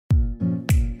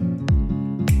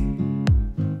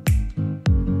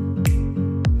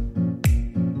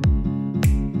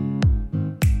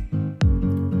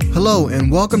Hello,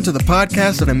 and welcome to the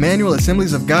podcast of Emmanuel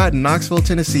Assemblies of God in Knoxville,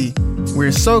 Tennessee.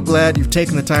 We're so glad you've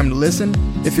taken the time to listen.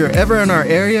 If you're ever in our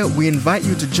area, we invite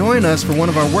you to join us for one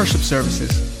of our worship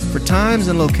services. For times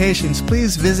and locations,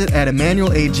 please visit at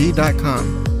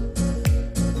emmanuelag.com.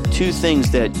 Two things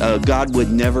that God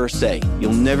would never say.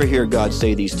 You'll never hear God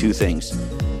say these two things.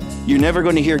 You're never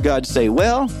going to hear God say,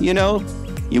 well, you know,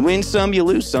 you win some, you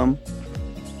lose some.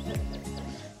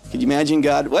 Could you imagine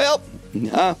God? Well,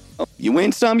 you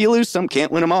win some, you lose some,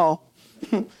 can't win them all.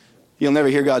 You'll never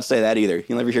hear God say that either.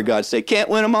 You'll never hear God say, can't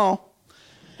win them all.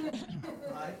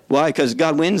 Why? Because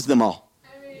God wins them all.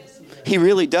 He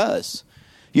really does.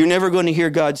 You're never going to hear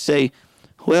God say,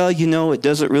 well, you know, it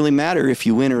doesn't really matter if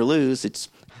you win or lose. It's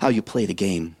how you play the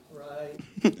game.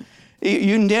 Right.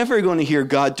 You're never going to hear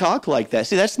God talk like that.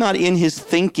 See, that's not in his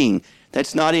thinking.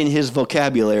 That's not in his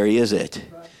vocabulary, is it?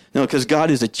 Right. No, because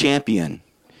God is a champion.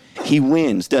 He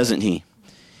wins, doesn't he?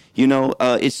 You know,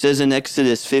 it says in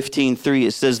Exodus 15:3,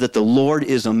 it says that the Lord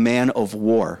is a man of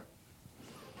war.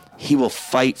 He will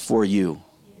fight for you.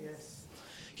 Yes.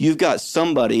 You've got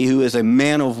somebody who is a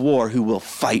man of war who will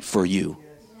fight for you.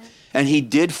 Yes. And he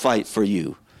did fight for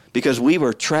you because we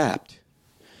were trapped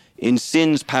in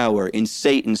sin's power, in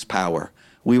Satan's power.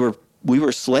 We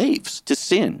were slaves to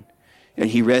sin, and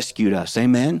he rescued us.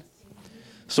 Amen?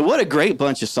 So what a great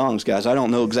bunch of songs, guys. I don't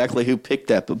know exactly who picked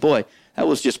that, but boy, that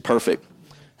was just perfect.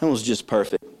 That was just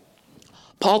perfect.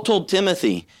 Paul told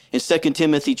Timothy in 2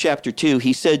 Timothy chapter 2,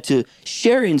 he said to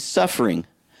share in suffering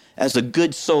as a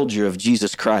good soldier of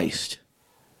Jesus Christ.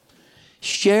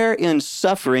 Share in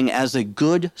suffering as a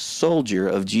good soldier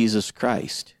of Jesus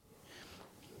Christ.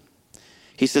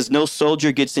 He says no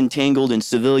soldier gets entangled in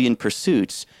civilian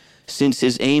pursuits since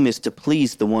his aim is to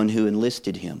please the one who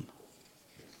enlisted him.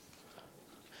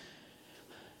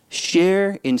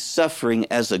 Share in suffering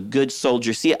as a good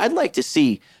soldier. See, I'd like to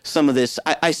see some of this.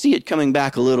 I see it coming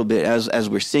back a little bit as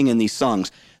we're singing these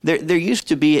songs. There used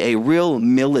to be a real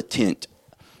militant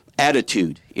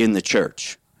attitude in the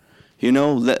church. You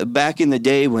know, back in the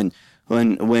day when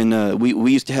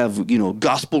we used to have, you know,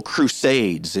 gospel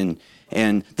crusades and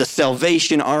the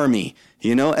Salvation Army,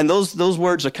 you know, and those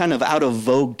words are kind of out of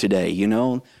vogue today, you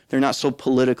know. They're not so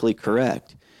politically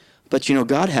correct. But, you know,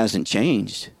 God hasn't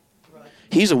changed.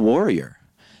 He's a warrior,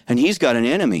 and he's got an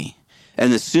enemy.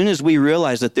 And as soon as we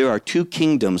realize that there are two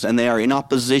kingdoms, and they are in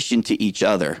opposition to each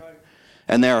other,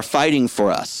 and they are fighting for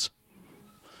us,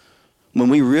 when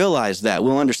we realize that,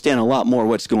 we'll understand a lot more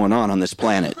what's going on this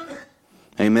planet.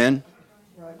 Amen?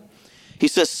 He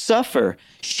says,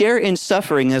 share in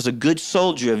suffering as a good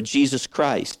soldier of Jesus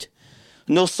Christ.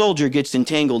 No soldier gets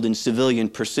entangled in civilian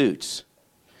pursuits.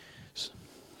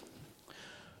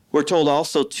 We're told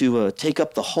also to take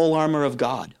up the whole armor of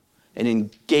God and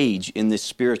engage in this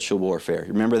spiritual warfare.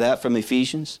 Remember that from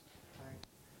Ephesians?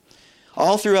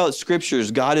 All throughout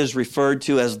Scriptures, God is referred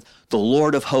to as the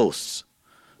Lord of hosts.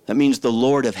 That means the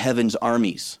Lord of heaven's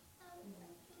armies.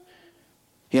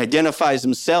 He identifies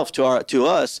himself to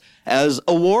us as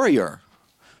a warrior,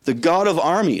 the God of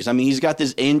armies. I mean, he's got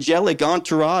this angelic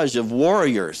entourage of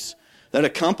warriors that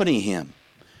accompany him,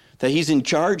 that he's in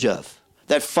charge of,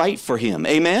 that fight for him.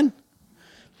 Amen?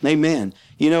 Amen.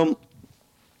 You know,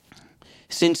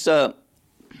 since a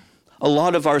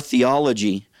lot of our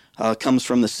theology comes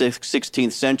from the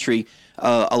 16th century,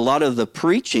 a lot of the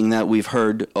preaching that we've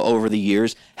heard over the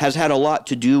years has had a lot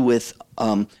to do with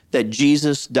that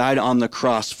Jesus died on the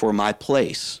cross for my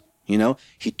place. You know,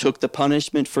 he took the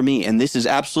punishment for me, and this is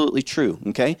absolutely true,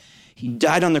 okay? He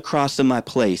died on the cross in my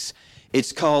place.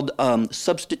 It's called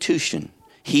substitution.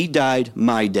 He died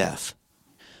my death.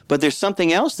 But there's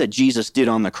something else that Jesus did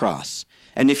on the cross.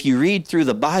 And if you read through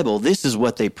the Bible, this is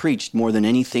what they preached more than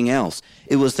anything else.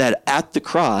 It was that at the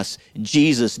cross,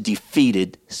 Jesus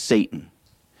defeated Satan.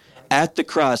 At the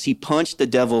cross, he punched the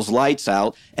devil's lights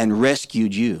out and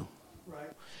rescued you.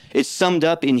 Right. It's summed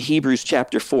up in Hebrews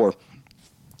chapter 4,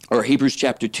 or Hebrews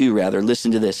chapter 2, rather.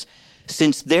 Listen to this.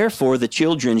 Since therefore the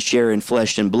children share in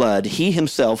flesh and blood, he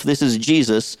himself, this is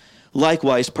Jesus,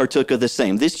 likewise partook of the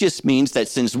same. This just means that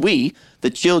since we, the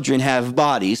children, have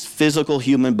bodies, physical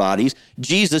human bodies,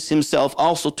 Jesus himself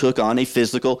also took on a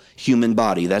physical human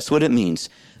body. That's what it means.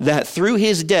 That through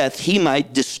his death, he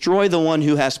might destroy the one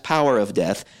who has power of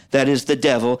death, that is the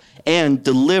devil, and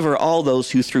deliver all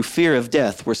those who through fear of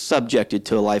death were subjected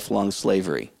to a lifelong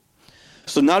slavery.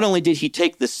 So not only did he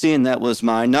take the sin that was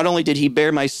mine, not only did he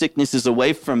bear my sicknesses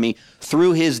away from me,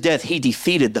 through his death, he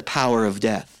defeated the power of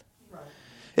death.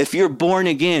 If you're born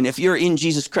again, if you're in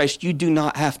Jesus Christ, you do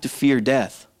not have to fear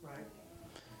death.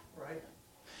 Right.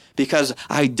 Because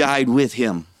I died with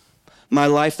him. My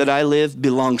life that I live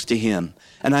belongs to him.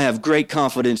 And I have great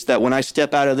confidence that when I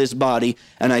step out of this body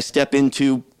and I step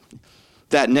into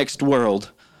that next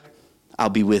world, I'll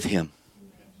be with him.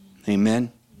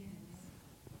 Amen?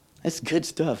 That's good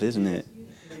stuff, isn't it?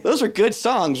 Those were good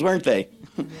songs, weren't they?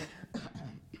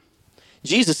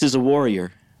 Jesus is a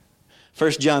warrior.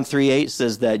 1 John 3:8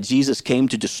 says that Jesus came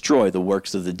to destroy the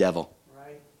works of the devil.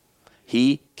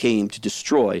 He came to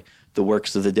destroy the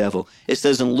works of the devil. It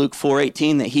says in Luke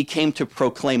 4:18 that he came to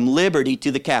proclaim liberty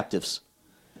to the captives.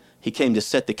 He came to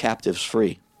set the captives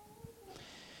free.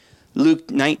 Luke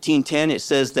 19:10, it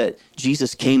says that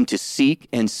Jesus came to seek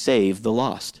and save the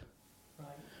lost.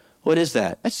 What is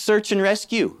that? That's search and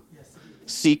rescue.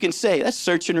 Seek and save. That's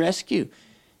search and rescue.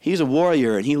 He's a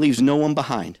warrior and he leaves no one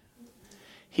behind.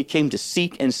 He came to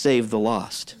seek and save the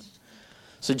lost.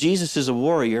 So Jesus is a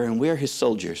warrior and we're his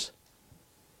soldiers.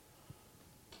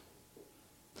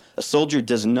 A soldier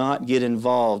does not get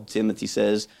involved, Timothy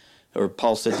says, or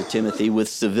Paul said to Timothy, with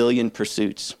civilian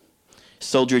pursuits.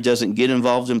 Soldier doesn't get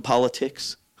involved in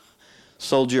politics.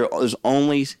 Soldier is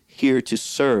only here to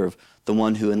serve the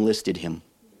one who enlisted him.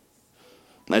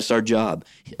 That's our job.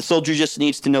 A soldier just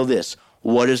needs to know this.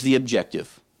 What is the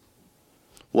objective?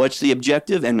 What's the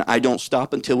objective? And I don't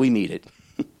stop until we meet it.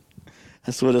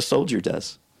 That's what a soldier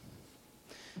does.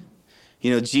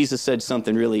 You know, Jesus said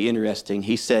something really interesting.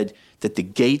 He said that the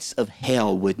gates of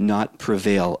hell would not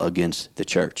prevail against the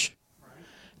church.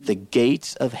 The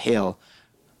gates of hell.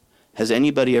 Has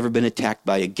anybody ever been attacked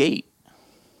by a gate?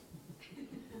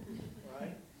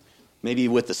 Maybe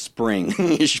with a spring,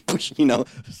 you know,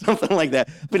 something like that.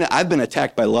 But I've been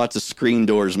attacked by lots of screen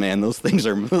doors, man. Those things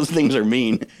are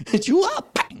mean. Hit you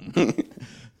up.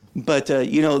 But,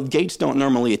 you know, gates don't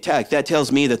normally attack. That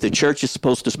tells me that the church is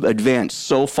supposed to advance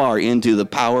so far into the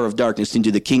power of darkness,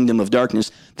 into the kingdom of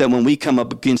darkness, that when we come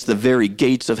up against the very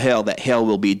gates of hell, that hell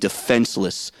will be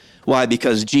defenseless. Why?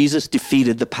 Because Jesus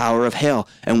defeated the power of hell.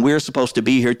 And we're supposed to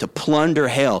be here to plunder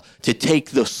hell, to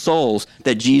take the souls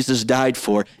that Jesus died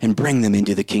for and bring them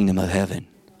into the kingdom of heaven.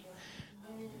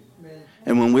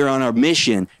 And when we're on our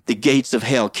mission, the gates of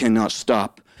hell cannot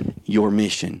stop your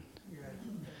mission.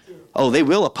 Oh, they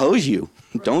will oppose you.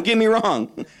 Don't get me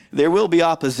wrong. There will be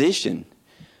opposition.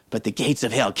 But the gates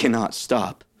of hell cannot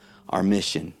stop our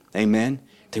mission. Amen?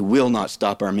 They will not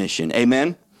stop our mission.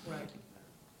 Amen?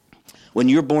 When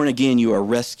you're born again, you are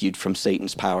rescued from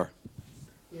Satan's power.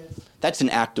 That's an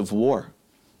act of war.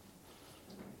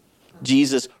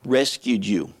 Jesus rescued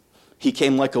you. He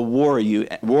came like a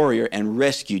warrior and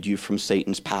rescued you from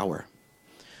Satan's power.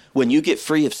 When you get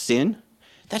free of sin,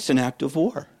 that's an act of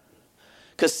war.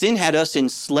 Because sin had us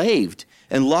enslaved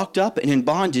and locked up and in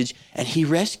bondage, and he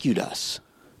rescued us.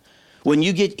 When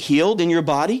you get healed in your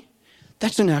body,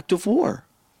 that's an act of war.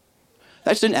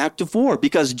 That's an act of war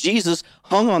because Jesus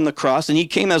hung on the cross and he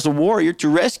came as a warrior to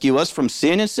rescue us from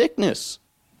sin and sickness.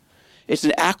 It's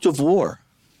an act of war.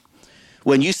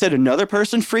 When you set another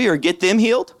person free or get them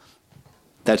healed,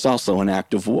 that's also an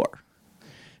act of war.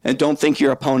 And don't think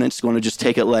your opponent's going to just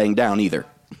take it laying down either.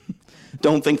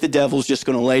 Don't think the devil's just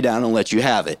going to lay down and let you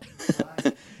have it.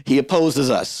 He opposes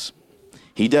us.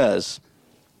 He does.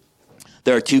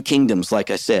 There are two kingdoms, like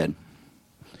I said.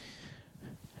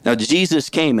 Now,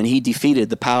 Jesus came and he defeated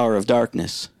the power of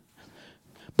darkness.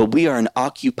 But we are an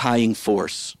occupying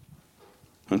force.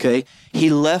 Okay? He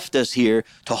left us here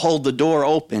to hold the door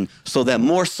open so that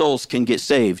more souls can get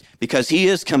saved. Because he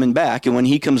is coming back. And when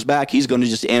he comes back, he's going to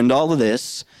just end all of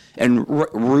this and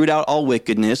root out all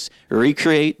wickedness,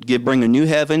 recreate, bring a new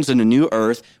heavens and a new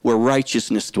earth where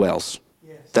righteousness dwells.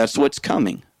 Yes. That's what's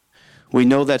coming. We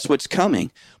know that's what's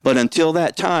coming. But until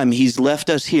that time, he's left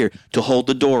us here to hold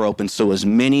the door open so as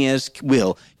many as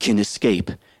will can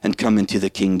escape and come into the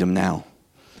kingdom now.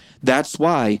 That's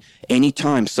why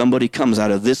anytime somebody comes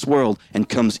out of this world and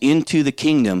comes into the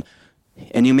kingdom,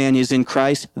 any man is in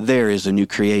Christ, there is a new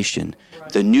creation.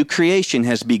 The new creation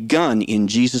has begun in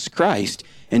Jesus Christ,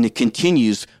 and it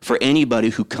continues for anybody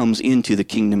who comes into the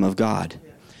kingdom of God.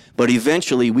 But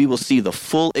eventually we will see the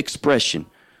full expression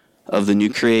of the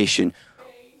new creation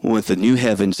with the new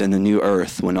heavens and the new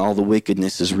earth when all the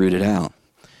wickedness is rooted out.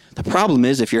 The problem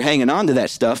is if you're hanging on to that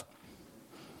stuff,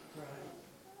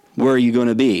 where are you going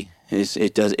to be?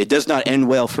 It does not end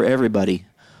well for everybody,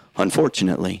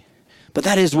 unfortunately. But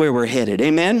that is where we're headed.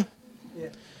 Amen? Yeah.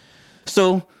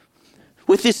 So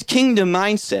with this kingdom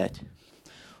mindset,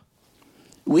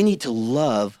 we need to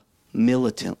love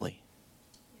militantly.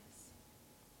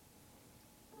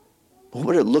 What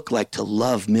would it look like to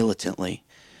love militantly?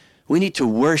 We need to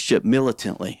worship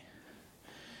militantly.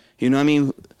 You know what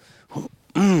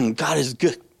I mean? God is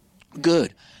good.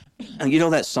 Good. And you know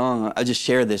that song, I just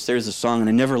shared this, there's a song, and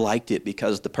I never liked it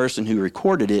because the person who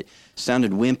recorded it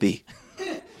sounded wimpy.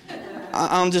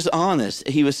 I'm just honest.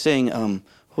 He was saying,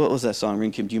 what was that song,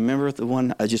 Ring Kim? Do you remember the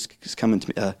one? It's coming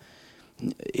to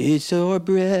me. It's your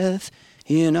breath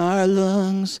in our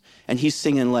lungs. And he's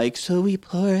singing like, so we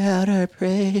pour out our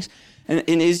praise. And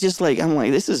it's just like, I'm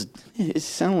like, it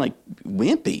sounds like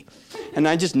wimpy. And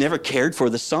I just never cared for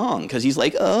the song because he's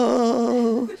like,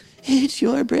 oh, it's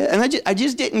your breath. And I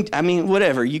just didn't, I mean,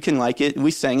 whatever, you can like it.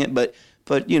 We sang it, but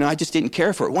I just didn't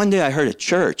care for it. One day I heard a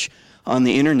church on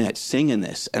the internet singing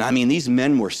this. And I mean, these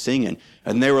men were singing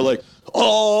and they were like,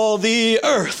 all the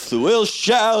earth will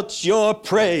shout your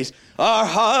praise. Our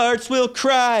hearts will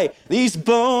cry. These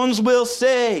bones will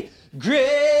say,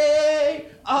 great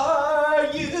are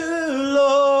you,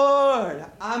 Lord.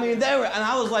 I mean, they were, and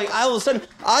I was like, all of a sudden,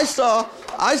 I saw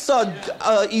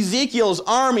Ezekiel's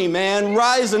army, man,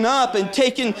 rising up and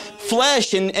taking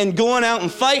flesh and going out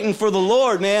and fighting for the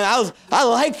Lord, man. I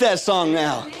like that song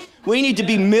now. We need to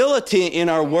be militant in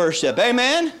our worship.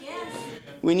 Amen?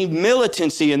 We need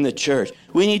militancy in the church.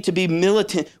 We need to be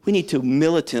militant. We need to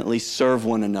militantly serve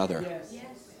one another.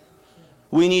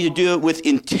 We need to do it with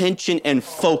intention and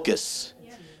focus.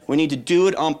 We need to do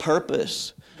it on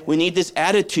purpose. We need this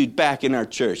attitude back in our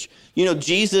church. You know,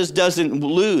 Jesus doesn't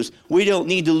lose. We don't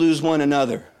need to lose one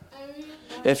another.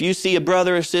 If you see a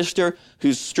brother or sister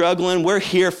who's struggling, we're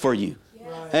here for you.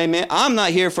 Amen. I'm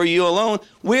not here for you alone.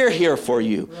 We're here for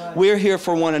you. We're here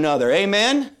for one another.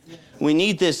 Amen. We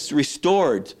need this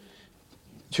restored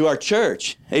to our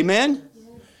church. Amen.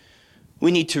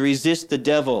 We need to resist the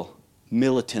devil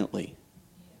militantly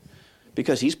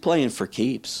because he's playing for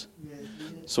keeps.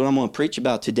 That's what I'm going to preach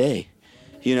about today.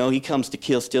 You know, he comes to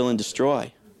kill, steal, and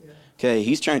destroy. Okay,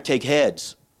 he's trying to take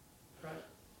heads.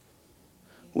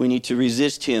 We need to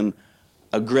resist him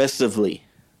aggressively,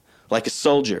 like a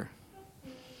soldier.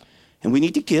 And we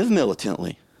need to give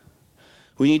militantly.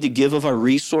 We need to give of our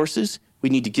resources. We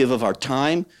need to give of our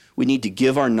time. We need to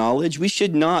give our knowledge. We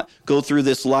should not go through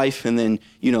this life and then,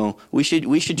 you know, we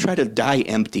should try to die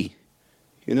empty.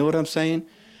 You know what I'm saying?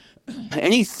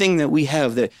 Anything that we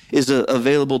have that is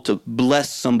available to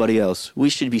bless somebody else, we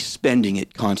should be spending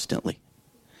it constantly.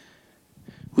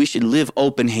 We should live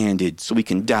open-handed so we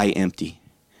can die empty.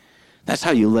 That's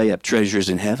how you lay up treasures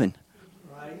in heaven.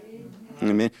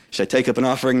 Amen. Should I take up an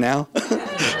offering now?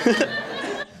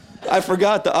 I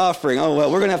forgot the offering. Oh,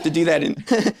 well, we're going to have to do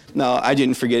that. No, I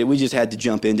didn't forget it. We just had to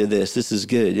jump into this. This is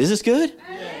good. Is this good?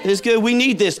 This is good. We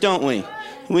need this, don't we?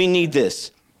 We need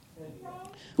this.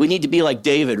 We need to be like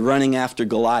David running after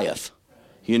Goliath.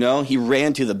 You know, he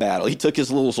ran to the battle. He took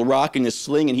his little rock and his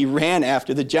sling and he ran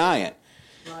after the giant.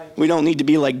 We don't need to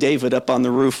be like David up on the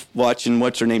roof watching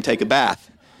what's-her-name take a bath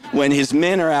when his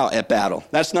men are out at battle.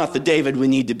 That's not the David we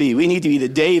need to be. We need to be the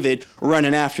David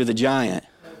running after the giant.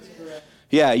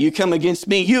 Yeah, you come against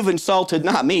me, you've insulted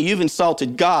not me, you've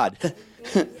insulted God.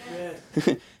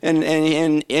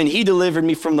 And he delivered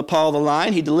me from the paw of the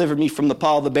lion. He delivered me from the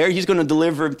paw of the bear. He's going to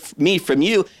deliver me from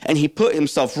you. And he put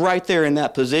himself right there in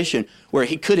that position where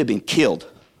he could have been killed.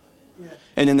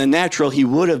 And in the natural, he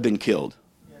would have been killed.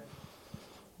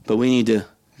 But we need to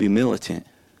be militant.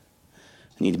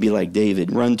 We need to be like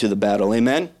David. Run to the battle.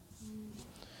 Amen?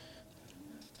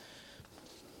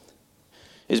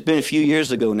 It's been a few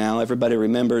years ago now. Everybody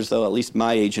remembers, though, at least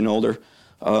my age and older,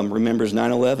 remembers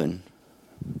 9/11.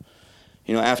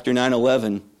 You know, after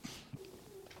 9/11,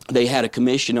 they had a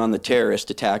commission on the terrorist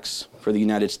attacks for the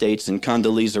United States, and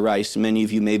Condoleezza Rice, many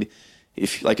of you maybe,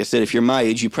 like I said, if you're my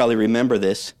age, you probably remember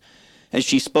this. And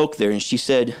she spoke there, and she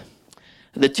said,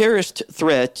 the terrorist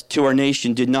threat to our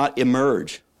nation did not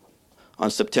emerge on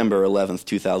September 11th,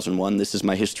 2001. This is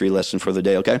my history lesson for the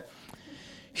day, okay?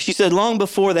 She said, long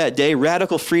before that day,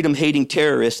 radical freedom-hating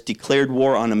terrorists declared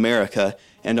war on America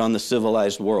and on the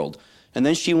civilized world. And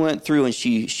then she went through and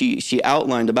she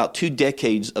outlined about 2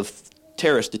 decades of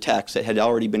terrorist attacks that had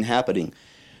already been happening.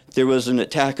 There was an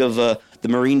attack of the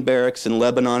Marine barracks in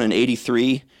Lebanon in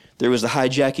 1983. There was the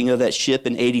hijacking of that ship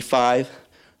in 1985.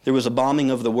 There was a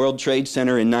bombing of the World Trade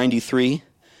Center in 1993.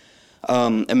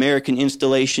 American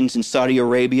installations in Saudi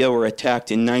Arabia were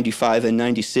attacked in 1995 and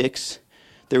 1996.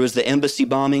 There was the embassy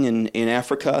bombing in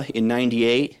Africa in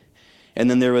 1998. And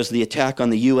then there was the attack on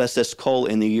the USS Cole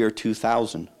in the year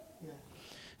 2000.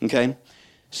 Okay?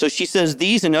 So she says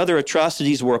these and other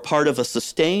atrocities were a part of a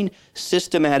sustained,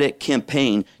 systematic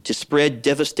campaign to spread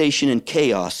devastation and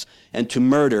chaos and to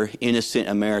murder innocent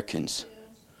Americans.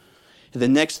 The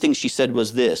next thing she said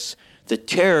was this: the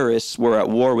terrorists were at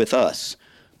war with us,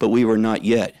 but we were not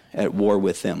yet at war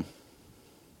with them.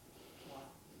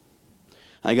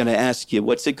 I got to ask you,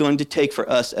 what's it going to take for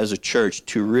us as a church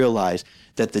to realize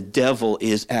that the devil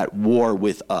is at war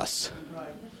with us?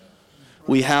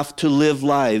 We have to live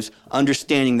lives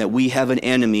understanding that we have an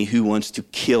enemy who wants to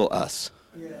kill us.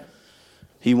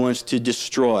 He wants to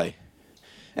destroy.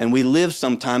 And we live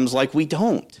sometimes like we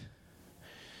don't.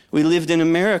 We lived in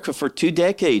America for 2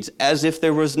 decades as if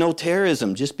there was no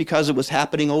terrorism just because it was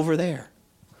happening over there.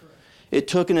 It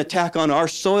took an attack on our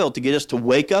soil to get us to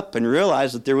wake up and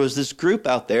realize that there was this group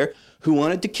out there who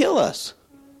wanted to kill us.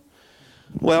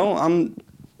 Well,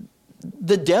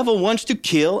 the devil wants to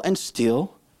kill and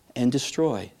steal and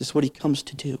destroy. This is what he comes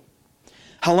to do.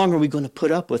 How long are we going to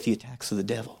put up with the attacks of the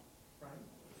devil?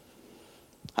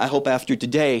 I hope after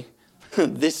today,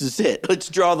 this is it. Let's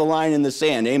draw the line in the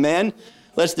sand. Amen?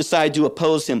 Let's decide to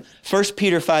oppose him. 1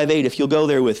 Peter 5:8, if you'll go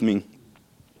there with me.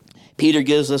 Peter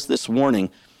gives us this warning.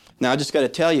 Now, I just got to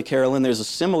tell you, Carolyn, there's a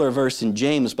similar verse in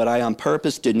James, but I on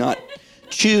purpose did not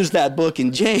choose that book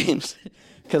in James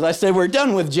because I said we're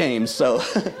done with James. So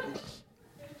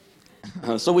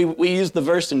we use the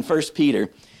verse in 1 Peter.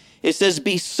 It says,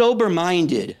 be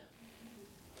sober-minded,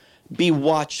 be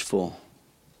watchful.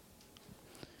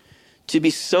 To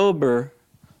be sober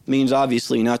means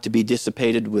obviously not to be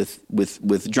dissipated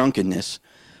with drunkenness,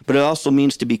 but it also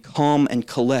means to be calm and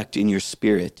collect in your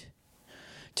spirit.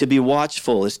 To be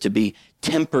watchful is to be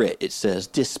temperate, it says,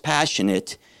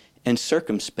 dispassionate and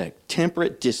circumspect.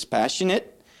 Temperate,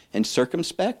 dispassionate, and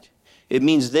circumspect. It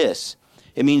means this.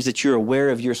 It means that you're aware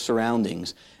of your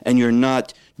surroundings and you're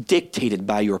not dictated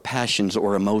by your passions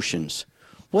or emotions.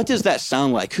 What does that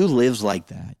sound like? Who lives like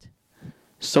that?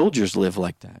 Soldiers live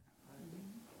like that.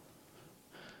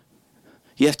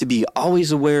 You have to be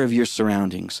always aware of your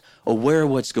surroundings, aware of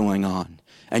what's going on.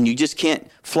 And you just can't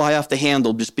fly off the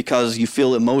handle just because you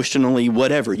feel emotionally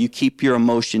whatever. You keep your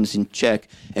emotions in check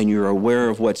and you're aware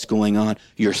of what's going on.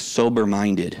 You're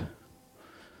sober-minded.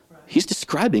 He's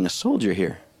describing a soldier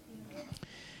here.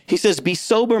 He says, be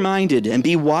sober-minded and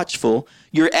be watchful.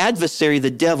 Your adversary,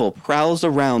 the devil, prowls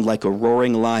around like a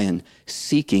roaring lion,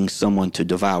 seeking someone to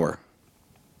devour.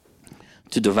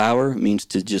 To devour means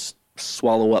to just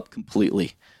swallow up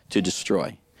completely, to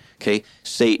destroy. Okay,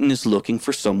 Satan is looking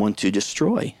for someone to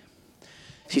destroy.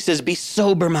 He says, be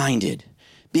sober-minded,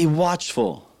 be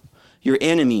watchful. Your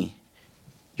enemy,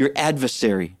 your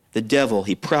adversary, the devil,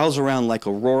 he prowls around like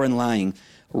a roaring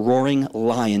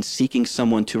lion, seeking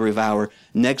someone to devour.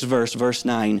 Next verse, verse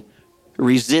 9,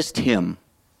 resist him.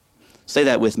 Say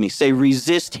that with me. Say,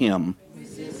 resist him.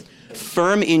 Resist.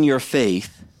 Firm in your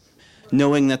faith,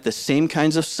 knowing that the same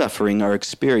kinds of suffering are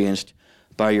experienced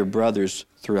by your brothers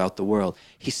throughout the world.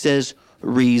 He says,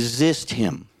 resist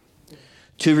him.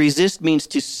 To resist means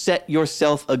to set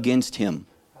yourself against him.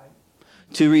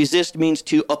 To resist means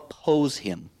to oppose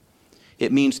him.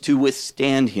 It means to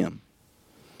withstand him.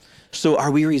 So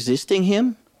are we resisting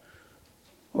him?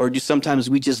 Or do sometimes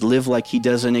we just live like he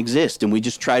doesn't exist and we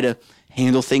just try to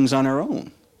handle things on our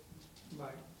own?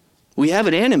 We have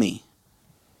an enemy.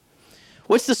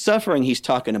 What's the suffering he's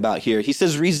talking about here? He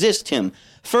says, resist him.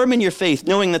 Firm in your faith,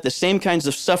 knowing that the same kinds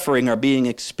of suffering are being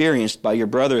experienced by your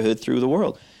brotherhood through the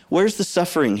world. Where's the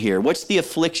suffering here? What's the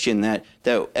affliction that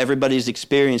everybody's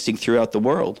experiencing throughout the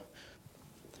world?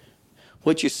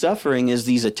 What you're suffering is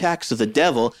these attacks of the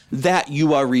devil that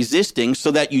you are resisting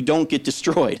so that you don't get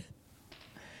destroyed.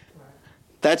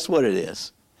 That's what it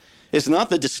is. It's not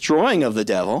the destroying of the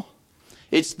devil.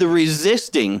 It's the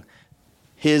resisting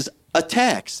his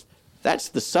attacks. That's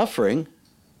the suffering.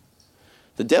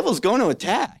 The devil's going to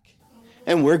attack,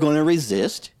 and we're going to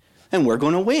resist, and we're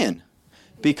going to win.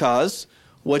 Because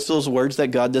what's those words that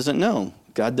God doesn't know?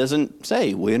 God doesn't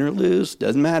say win or lose,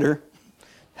 doesn't matter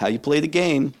how you play the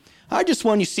game. I just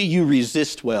want to see you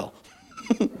resist well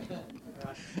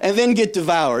and then get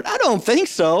devoured. I don't think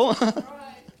so.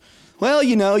 Well,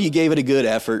 you gave it a good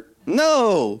effort.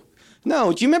 No.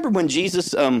 Do you remember when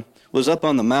Jesus was up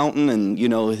on the mountain and,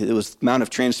 it was Mount of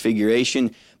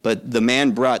Transfiguration, but the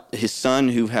man brought his son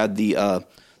who had the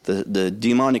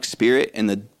demonic spirit, and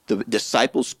the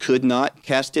disciples could not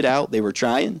cast it out. They were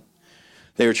trying,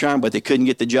 but they couldn't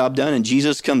get the job done. And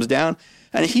Jesus comes down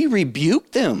and he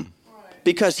rebuked them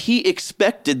because he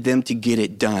expected them to get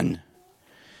it done.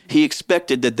 He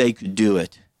expected that they could do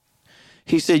it.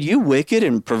 He said, you wicked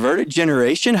and perverted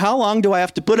generation, how long do I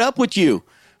have to put up with you?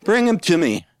 Bring him to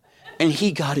me. And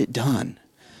he got it done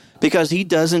because he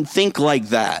doesn't think like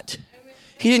that.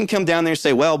 He didn't come down there and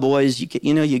say, well, boys, you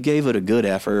gave it a good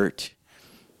effort.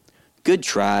 Good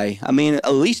try. I mean,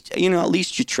 at least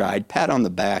you tried. Pat on the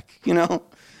back,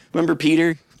 Remember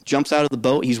Peter jumps out of the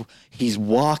boat? He's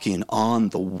walking on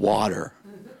the water.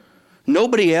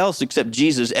 Nobody else except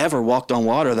Jesus ever walked on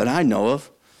water that I know of.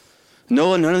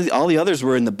 Noah, all the others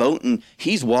were in the boat, and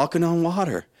he's walking on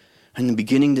water and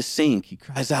beginning to sink. He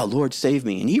cries out, Lord, save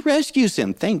me. And he rescues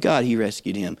him. Thank God he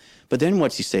rescued him. But then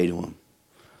what's he say to him?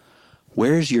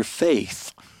 Where's your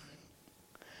faith?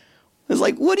 It's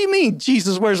like, what do you mean,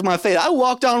 Jesus, where's my faith? I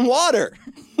walked on water.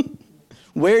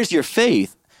 Where's your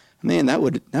faith? Man, that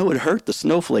would hurt the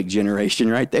snowflake generation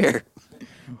right there.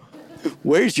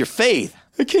 Where's your faith?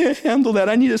 I can't handle that.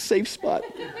 I need a safe spot.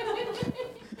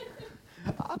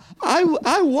 I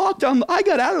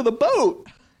got out of the boat.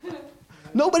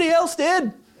 Nobody else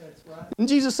did. And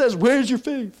Jesus says, where's your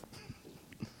faith?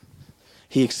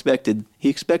 He expected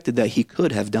that he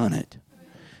could have done it.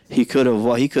 He could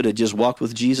have just walked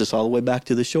with Jesus all the way back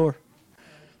to the shore.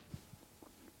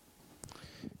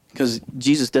 Because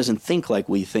Jesus doesn't think like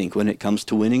we think when it comes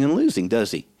to winning and losing,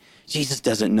 does he? Jesus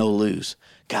doesn't know lose.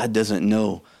 God doesn't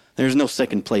know. There's no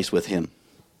second place with him.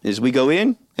 As we go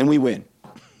in and we win.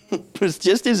 It's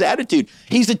just his attitude.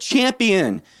 He's a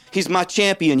champion. He's my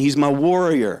champion. He's my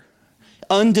warrior.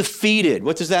 Undefeated.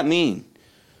 What does that mean?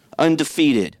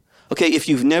 Undefeated. Okay, if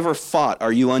you've never fought,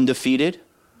 are you undefeated?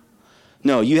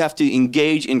 No, you have to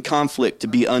engage in conflict to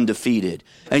be undefeated.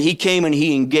 And he came and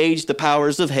he engaged the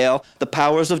powers of hell, the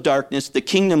powers of darkness, the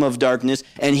kingdom of darkness,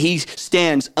 and he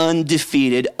stands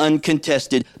undefeated,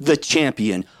 uncontested, the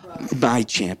champion, my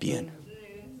champion.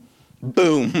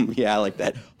 Boom. Yeah, I like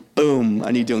that. Boom.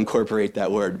 I need to incorporate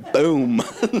that word. Boom.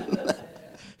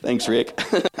 Thanks, Rick.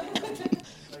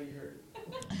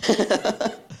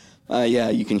 Yeah,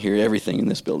 you can hear everything in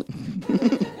this building.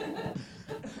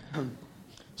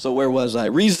 So where was I?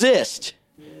 Resist.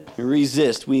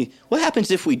 Resist. What happens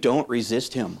if we don't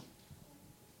resist him?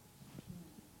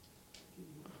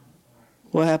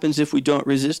 What happens if we don't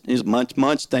resist? Is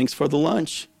munch, thanks for the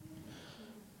lunch.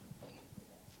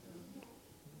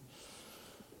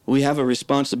 We have a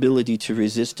responsibility to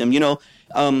resist him.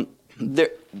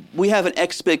 We have an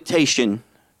expectation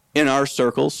in our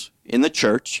circles, in the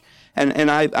church,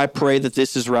 and I pray that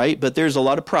this is right, but there's a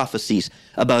lot of prophecies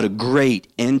about a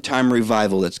great end-time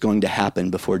revival that's going to happen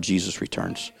before Jesus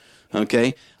returns.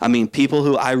 Okay? I mean, people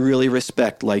who I really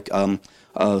respect, like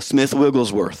Smith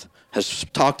Wigglesworth, has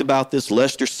talked about this.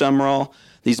 Lester Sumrall,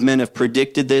 these men have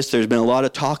predicted this. There's been a lot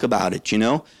of talk about it,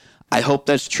 I hope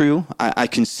that's true. I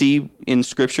can see in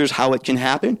scriptures how it can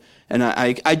happen, and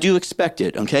I do expect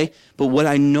it, okay? But what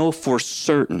I know for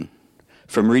certain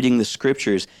from reading the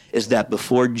scriptures is that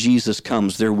before Jesus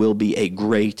comes, there will be a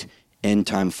great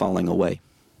end-time falling away.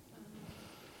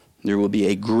 There will be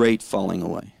a great falling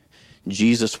away.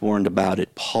 Jesus warned about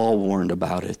it. Paul warned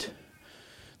about it.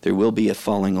 There will be a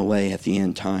falling away at the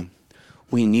end time.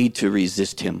 We need to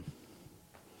resist him.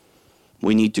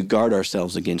 We need to guard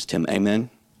ourselves against him. Amen?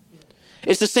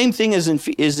 It's the same thing as in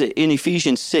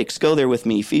Ephesians 6. Go there with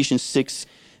me. Ephesians 6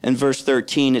 and verse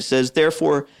 13. It says,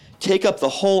 therefore, take up the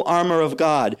whole armor of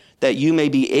God, that you may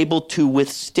be able to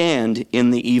withstand in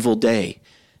the evil day,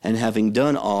 and having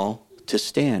done all, to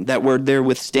stand. That word there,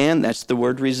 withstand, that's the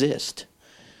word resist.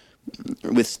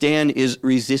 Withstand is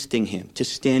resisting him, to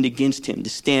stand against him, to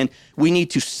stand. We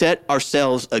need to set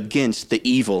ourselves against the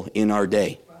evil in our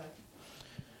day.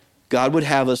 God would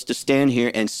have us to stand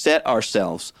here and set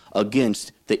ourselves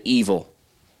against the evil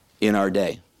in our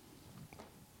day.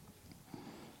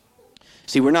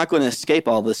 See, we're not going to escape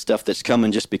all this stuff that's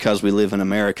coming just because we live in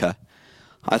America.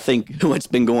 I think what's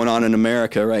been going on in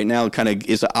America right now kind of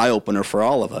is an eye-opener for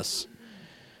all of us.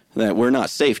 That we're not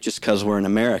safe just because we're in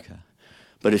America.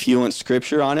 But if you want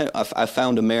scripture on it, I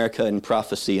found America in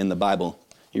prophecy in the Bible.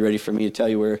 You ready for me to tell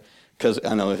you where? Because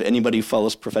I know if anybody who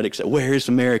follows prophetic says, where is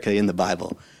America in the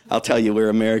Bible? I'll tell you where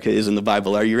America is in the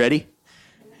Bible. Are you ready?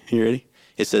 You ready?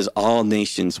 It says, all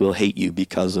nations will hate you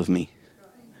because of me.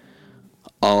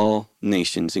 All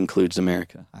nations includes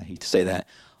America. I hate to say that.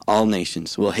 All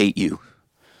nations will hate you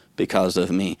because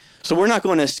of me. So we're not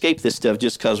going to escape this stuff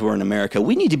just because we're in America.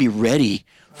 We need to be ready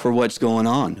for what's going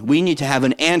on. We need to have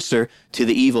an answer to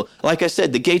the evil. Like I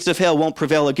said, the gates of hell won't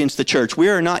prevail against the church. We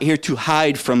are not here to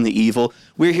hide from the evil.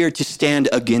 We're here to stand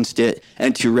against it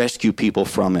and to rescue people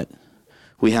from it.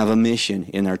 We have a mission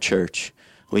in our church.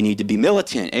 We need to be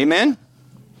militant. Amen?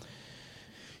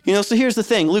 So here's the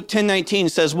thing. Luke 10:19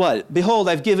 says what? Behold,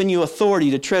 I've given you authority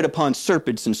to tread upon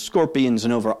serpents and scorpions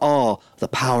and over all the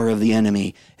power of the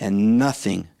enemy, and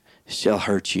nothing shall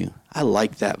hurt you. I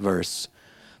like that verse.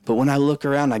 But when I look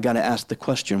around, I got to ask the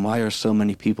question, why are so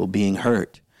many people being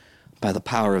hurt by the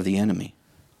power of the enemy?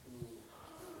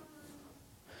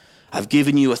 I've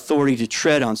given you authority to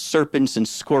tread on serpents and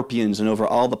scorpions and over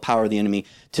all the power of the enemy.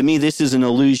 To me, this is an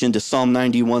allusion to Psalm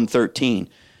 91:13.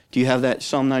 Do you have that,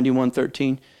 Psalm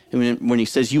 91:13? When he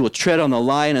says, you will tread on the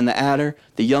lion and the adder,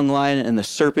 the young lion and the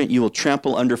serpent, you will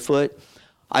trample underfoot.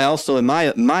 I also, in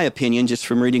my opinion, just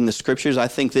from reading the scriptures, I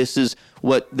think this is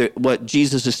what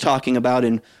Jesus is talking about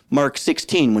in Mark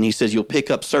 16 when he says, you'll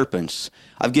pick up serpents.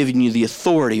 I've given you the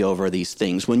authority over these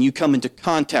things. When you come into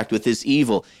contact with this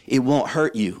evil, it won't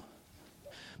hurt you.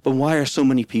 But why are so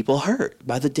many people hurt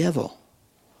by the devil?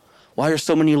 Why are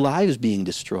so many lives being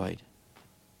destroyed?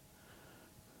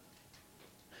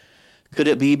 Could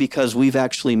it be because we've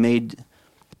actually made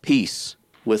peace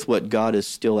with what God is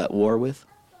still at war with?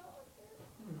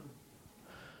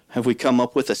 Have we come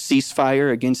up with a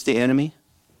ceasefire against the enemy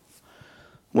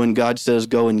when God says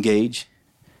go engage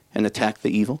and attack the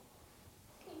evil?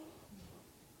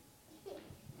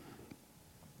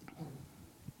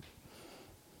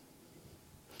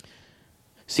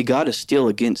 See, God is still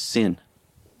against sin.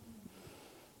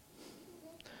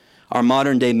 Our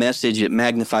modern day message, it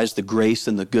magnifies the grace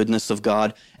and the goodness of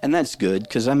God, and that's good,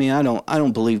 because I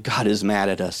don't believe God is mad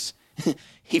at us.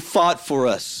 He fought for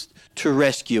us to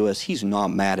rescue us. He's not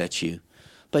mad at you.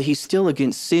 But he's still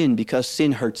against sin because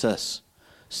sin hurts us.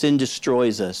 Sin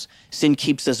destroys us. Sin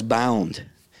keeps us bound.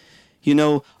 You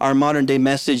know, our modern day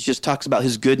message just talks about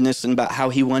his goodness and about how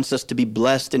he wants us to be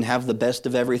blessed and have the best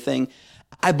of everything.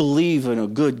 I believe in a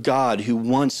good God who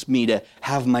wants me to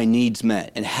have my needs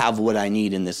met and have what I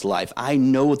need in this life. I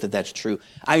know that that's true.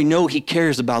 I know he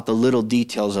cares about the little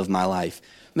details of my life.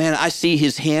 Man, I see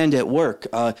his hand at work.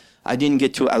 I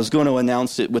was going to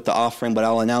announce it with the offering, but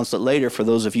I'll announce it later for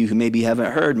those of you who maybe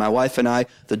haven't heard. My wife and I,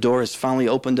 the door has finally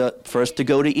opened up for us to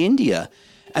go to India.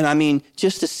 And I mean,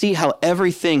 just to see how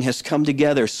everything has come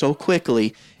together so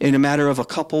quickly in a matter of a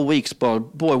couple weeks. But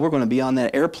boy, we're going to be on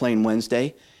that airplane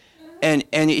Wednesday. And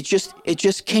it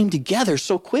just came together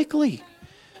so quickly.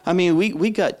 I mean,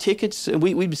 we got tickets.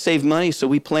 We saved money, so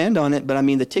we planned on it. But I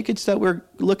mean, the tickets that we're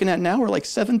looking at now are like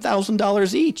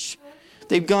 $7,000 each.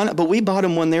 They've gone up, but we bought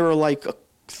them when they were like a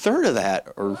third of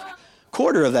that or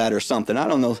quarter of that or something. I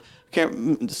don't know,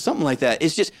 something like that.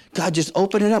 It's just God just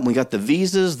opened it up. We got the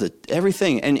visas,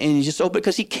 everything, and he just opened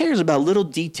because he cares about little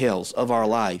details of our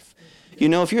life. You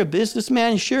know, if you're a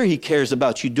businessman, sure, he cares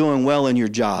about you doing well in your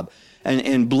job.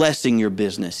 And blessing your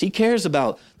business. He cares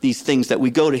about these things that we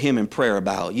go to him in prayer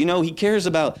about. You know, he cares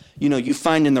about, you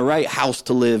finding the right house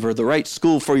to live or the right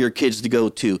school for your kids to go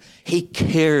to. He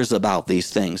cares about these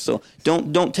things. So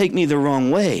don't take me the wrong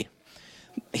way.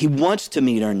 He wants to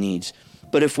meet our needs.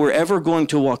 But if we're ever going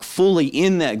to walk fully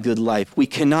in that good life, we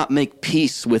cannot make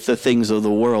peace with the things of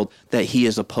the world that he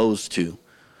is opposed to.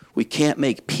 We can't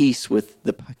make peace with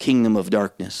the kingdom of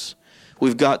darkness.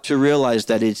 We've got to realize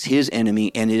that it's his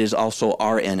enemy and it is also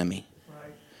our enemy.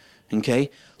 Right.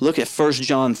 Okay? Look at 1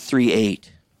 John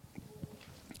 3:8.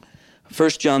 1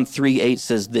 John 3:8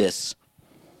 says this.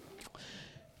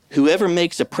 Whoever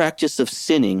makes a practice of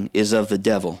sinning is of the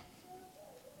devil.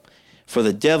 For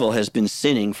the devil has been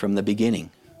sinning from the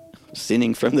beginning.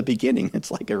 Sinning from the beginning.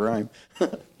 It's like a rhyme.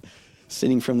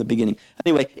 Sinning from the beginning.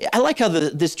 Anyway, I like how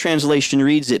this translation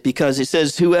reads it because it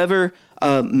says whoever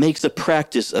makes a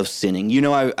practice of sinning. You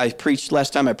know, I preached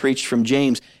last time. I preached from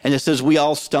James, and it says we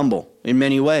all stumble in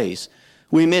many ways.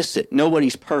 We miss it.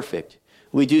 Nobody's perfect.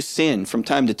 We do sin from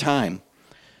time to time,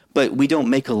 but we don't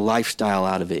make a lifestyle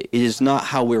out of it. It is not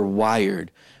how we're wired.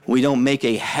 We don't make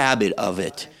a habit of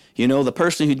it. You know, the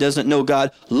person who doesn't know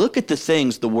God, look at the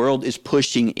things the world is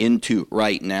pushing into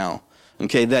right now.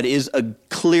 Okay, that is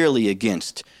clearly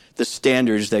against the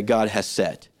standards that God has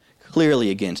set.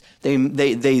 Clearly against.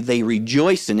 They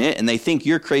rejoice in it, and they think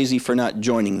you're crazy for not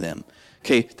joining them.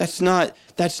 Okay, that's not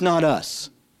us.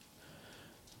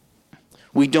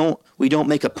 We don't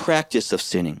make a practice of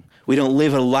sinning. We don't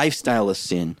live a lifestyle of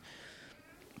sin.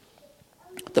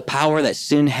 The power that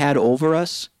sin had over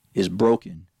us is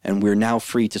broken, and we're now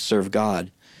free to serve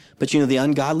God. But you know, the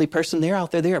ungodly person, they're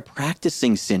out there, they are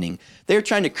practicing sinning. They're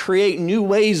trying to create new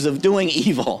ways of doing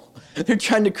evil. They're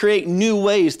trying to create new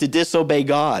ways to disobey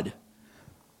God.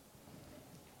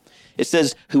 It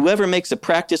says, whoever makes a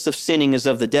practice of sinning is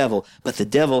of the devil, but the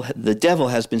devil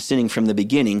has been sinning from the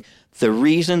beginning. The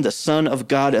reason the Son of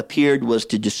God appeared was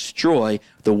to destroy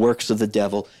the works of the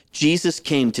devil. Jesus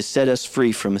came to set us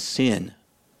free from sin.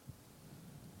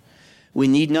 We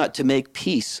need not to make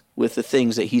peace with the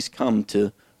things that he's come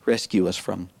to rescue us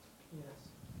from. Yes.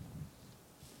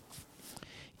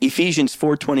 Ephesians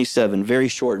 4:27, very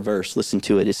short verse. Listen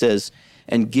to it. It says,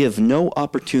 and give no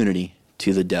opportunity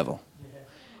to the devil.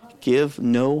 Give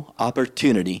no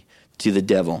opportunity to the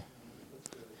devil.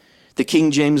 The King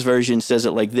James Version says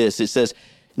it like this. It says,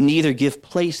 neither give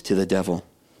place to the devil.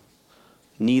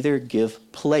 Neither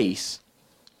give place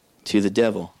to the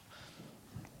devil.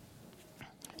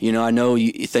 You know, I know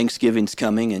Thanksgiving's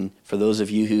coming, and for those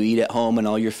of you who eat at home and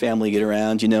all your family get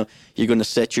around, you know, you're going to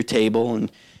set your table,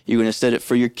 and you're going to set it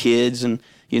for your kids, and,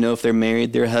 you know, if they're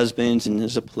married, their husbands, and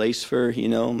there's a place for, you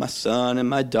know, my son and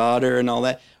my daughter and all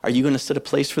that. Are you going to set a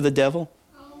place for the devil?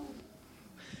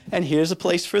 And here's a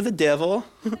place for the devil.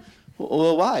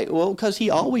 Well, why? Well, because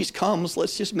he always comes.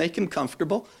 Let's just make him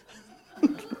comfortable.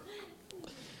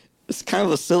 It's kind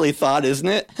of a silly thought, isn't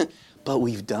it? But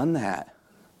we've done that.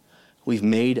 We've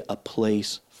made a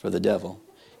place for the devil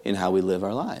in how we live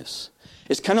our lives.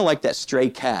 It's kind of like that stray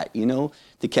cat, you know,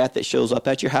 the cat that shows up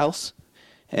at your house.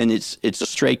 And it's a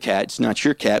stray cat. It's not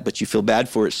your cat, but you feel bad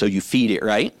for it, so you feed it,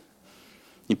 right?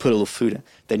 You put a little food in.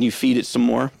 Then you feed it some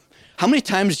more. How many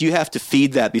times do you have to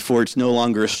feed that before it's no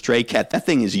longer a stray cat? That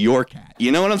thing is your cat.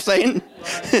 You know what I'm saying?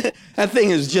 That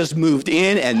thing has just moved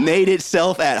in and made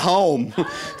itself at home.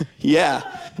 Yeah.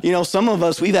 You know, some of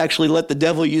us, we've actually let the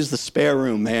devil use the spare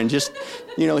room, man. Just,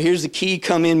 you know, here's the key.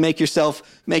 Come in, make yourself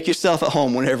at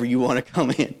home whenever you want to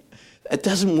come in. It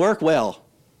doesn't work well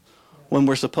when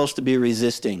we're supposed to be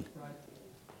resisting.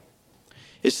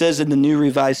 It says in the New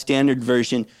Revised Standard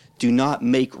Version, do not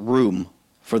make room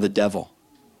for the devil.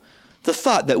 The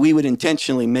thought that we would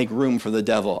intentionally make room for the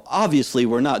devil, obviously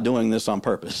we're not doing this on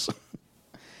purpose.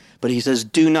 But he says,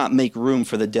 do not make room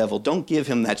for the devil. Don't give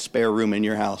him that spare room in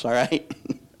your house, all right?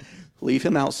 Leave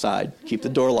him outside. Keep the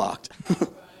door locked.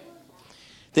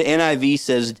 The NIV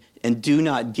says, and do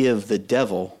not give the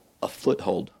devil a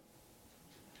foothold.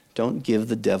 Don't give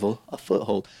the devil a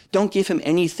foothold. Don't give him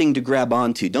anything to grab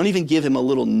onto. Don't even give him a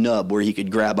little nub where he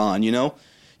could grab on, you know?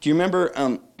 Do you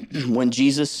remember when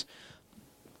Jesus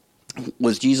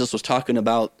was talking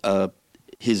about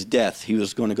his death? He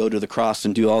was going to go to the cross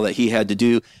and do all that he had to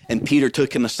do. And Peter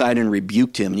took him aside and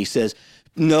rebuked him. And he says,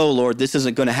 no, Lord, this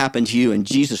isn't going to happen to you. And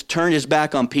Jesus turned his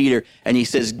back on Peter and he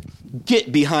says,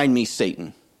 get behind me,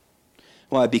 Satan.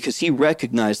 Why? Because he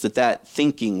recognized that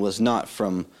thinking was not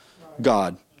from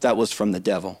God. That was from the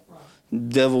devil. The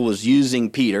devil was using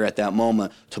Peter at that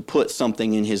moment to put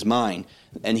something in his mind.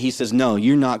 And he says, no,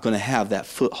 you're not going to have that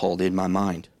foothold in my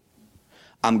mind.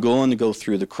 I'm going to go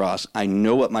through the cross. I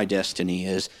know what my destiny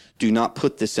is. Do not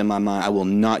put this in my mind. I will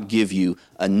not give you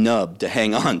a nub to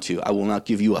hang on to. I will not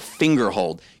give you a finger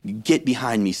hold. Get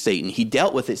behind me, Satan. He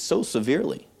dealt with it so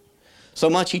severely. So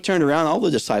much he turned around, all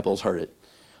the disciples heard it.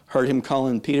 Heard him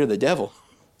calling Peter the devil.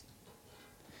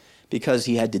 Because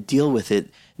he had to deal with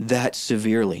it that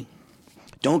severely.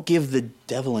 Don't give the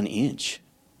devil an inch.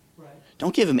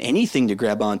 Don't give him anything to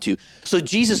grab onto. So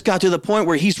Jesus got to the point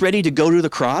where he's ready to go to the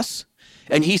cross.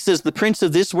 And he says, the prince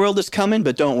of this world is coming,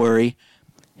 but don't worry.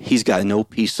 He's got no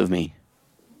piece of me.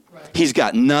 He's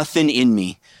got nothing in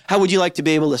me. How would you like to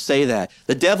be able to say that?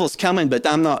 The devil's coming, but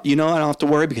I'm not, I don't have to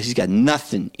worry because he's got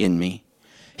nothing in me.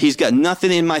 He's got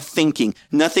nothing in my thinking,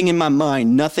 nothing in my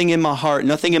mind, nothing in my heart,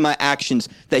 nothing in my actions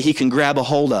that he can grab a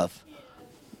hold of.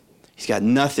 He's got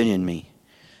nothing in me.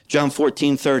 John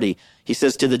 14:30. He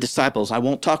says to the disciples, I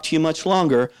won't talk to you much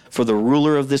longer, for the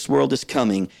ruler of this world is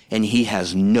coming, and he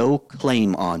has no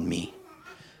claim on me.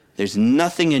 There's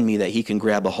nothing in me that he can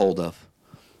grab a hold of.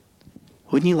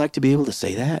 Wouldn't you like to be able to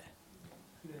say that?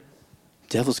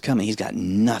 Devil's coming. He's got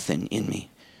nothing in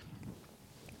me.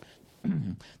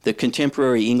 The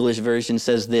contemporary English version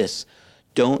says this,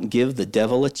 don't give the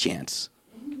devil a chance.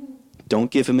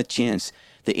 Don't give him a chance.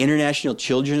 The International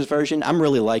Children's Version, I'm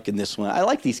really liking this one. I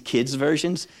like these kids'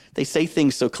 versions. They say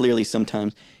things so clearly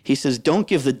sometimes. He says, don't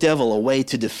give the devil a way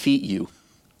to defeat you.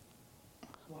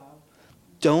 Wow.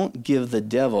 Don't give the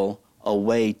devil a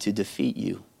way to defeat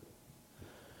you.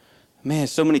 Man,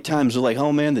 so many times we're like,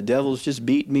 oh man, the devil's just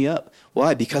beating me up.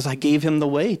 Why? Because I gave him the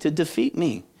way to defeat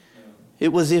me.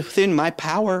 It was within my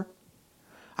power.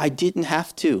 I didn't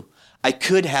have to. I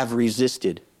could have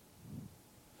resisted.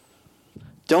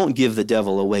 Don't give the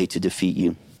devil a way to defeat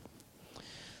you.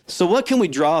 So what can we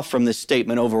draw from this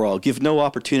statement overall? Give no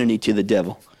opportunity to the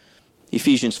devil.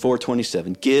 Ephesians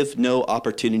 4:27. Give no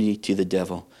opportunity to the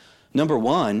devil. Number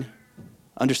one,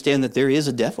 understand that there is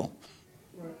a devil.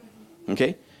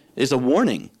 Okay? There's a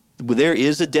warning. There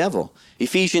is a devil.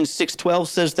 Ephesians 6:12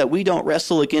 says that we don't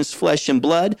wrestle against flesh and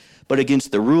blood, but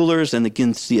against the rulers and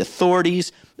against the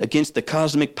authorities, against the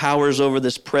cosmic powers over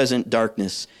this present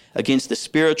darkness, against the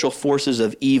spiritual forces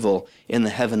of evil in the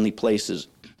heavenly places.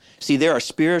 See, there are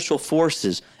spiritual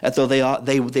forces, as though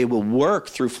they will work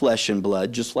through flesh and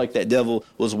blood, just like that devil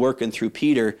was working through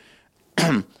Peter.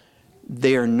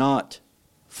 They are not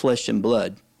flesh and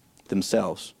blood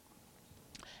themselves.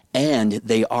 And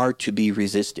they are to be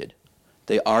resisted.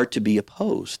 They are to be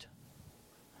opposed.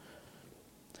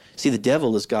 See, the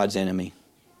devil is God's enemy,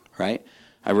 right?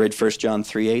 I read 1 John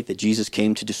 3:8 that Jesus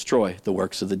came to destroy the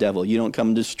works of the devil. You don't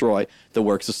come to destroy the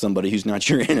works of somebody who's not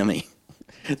your enemy.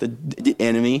 The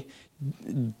enemy,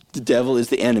 the devil is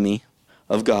the enemy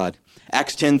of God.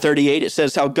 Acts 10:38, it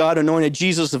says how God anointed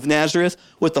Jesus of Nazareth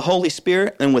with the Holy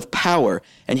Spirit and with power,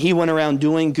 and he went around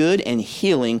doing good and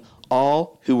healing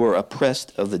all who were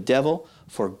oppressed of the devil,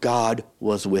 for God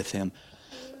was with him.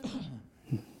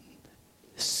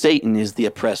 Satan is the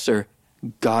oppressor.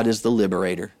 God is the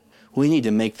liberator. We need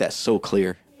to make that so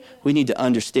clear. We need to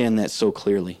understand that so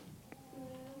clearly.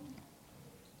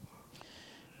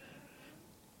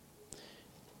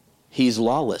 He's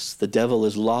lawless. The devil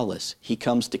is lawless. He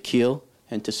comes to kill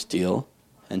and to steal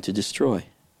and to destroy.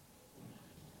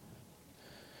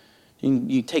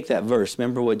 You take that verse.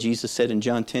 Remember what Jesus said in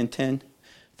John 10:10?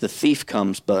 The thief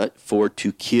comes but for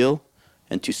to kill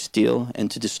and to steal and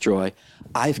to destroy.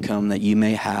 I've come that you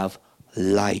may have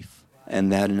life,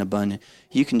 and that in abundance.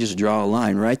 You can just draw a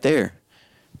line right there.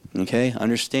 Okay?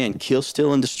 Understand, kill,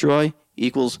 steal, and destroy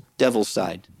equals devil's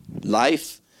side.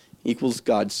 Life equals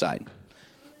God's side.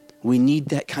 We need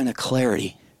that kind of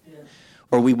clarity,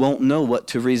 or we won't know what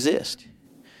to resist.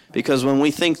 Because when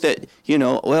we think that,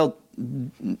 well,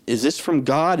 is this from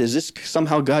God? Is this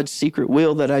somehow God's secret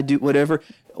will that I do whatever?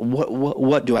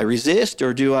 What do I resist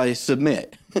or do I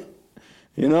submit?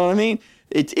 You know what I mean?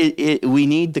 We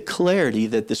need the clarity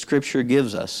that the Scripture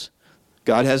gives us.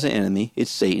 God has an enemy.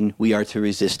 It's Satan. We are to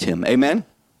resist him. Amen?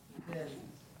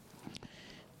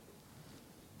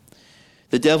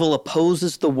 The devil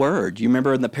opposes the word. You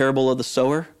remember in the parable of the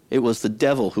sower? It was the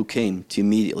devil who came to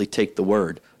immediately take the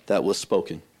word that was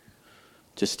spoken,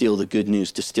 to steal the good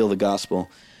news, to steal the gospel.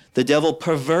 The devil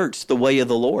perverts the way of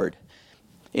the Lord.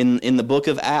 In the book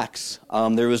of Acts,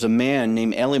 there was a man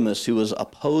named Elymas who was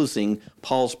opposing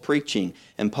Paul's preaching.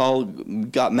 And Paul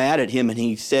got mad at him, and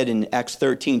he said in Acts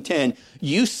 13:10,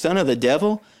 "You son of the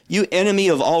devil, you enemy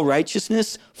of all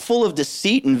righteousness, full of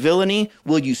deceit and villainy,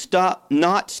 will you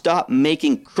not stop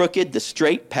making crooked the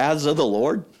straight paths of the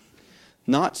Lord?"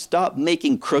 Not stop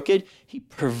making crooked. He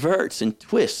perverts and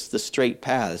twists the straight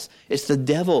paths. It's the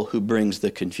devil who brings the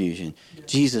confusion.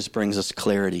 Jesus brings us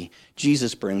clarity.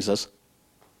 Jesus brings us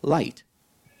light.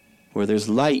 Where there's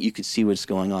light, you can see what's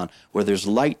going on. Where there's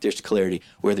light, there's clarity.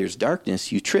 Where there's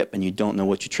darkness, you trip and you don't know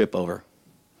what you trip over.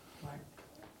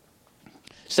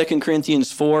 2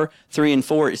 Corinthians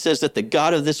 4:3-4, it says that the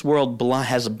God of this world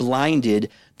has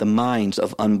blinded the minds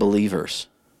of unbelievers.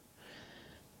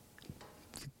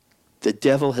 The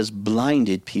devil has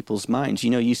blinded people's minds.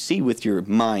 You see with your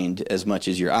mind as much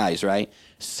as your eyes, right?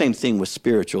 Same thing with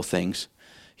spiritual things.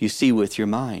 You see with your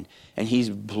mind. And he's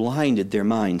blinded their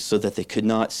minds so that they could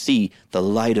not see the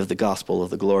light of the gospel of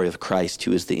the glory of Christ,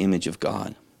 who is the image of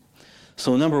God.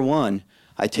 So number one,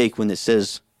 I take when it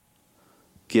says,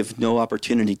 give no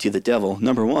opportunity to the devil.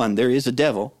 Number one, there is a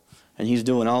devil, and he's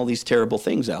doing all these terrible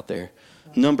things out there.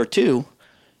 Number two,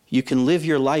 you can live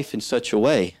your life in such a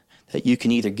way that you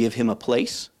can either give him a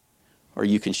place or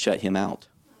you can shut him out.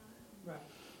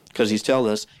 Because he's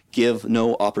telling us, give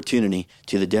no opportunity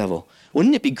to the devil.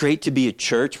 Wouldn't it be great to be a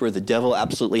church where the devil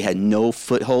absolutely had no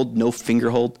foothold, no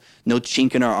fingerhold, no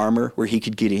chink in our armor where he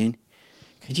could get in?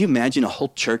 Could you imagine a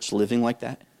whole church living like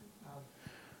that?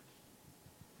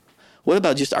 What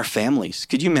about just our families?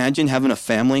 Could you imagine having a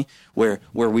family where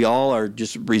we all are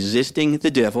just resisting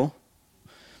the devil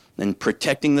and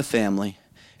protecting the family,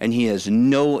 and he's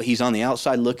on the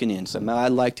outside looking in. So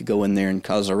I'd like to go in there and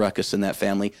cause a ruckus in that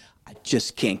family. I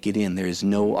just can't get in. There is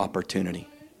no opportunity.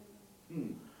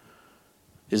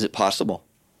 Is it possible?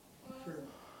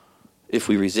 If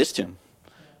we resist him?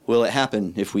 Will it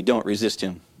happen if we don't resist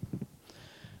him?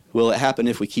 Will it happen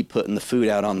if we keep putting the food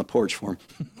out on the porch for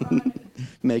him?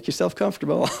 Make yourself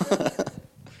comfortable.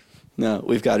 No,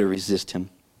 we've got to resist him.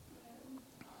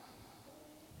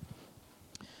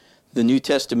 The New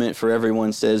Testament for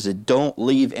everyone says that don't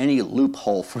leave any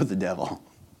loophole for the devil.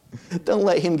 Don't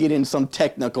let him get in some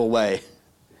technical way.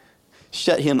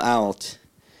 Shut him out.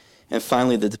 And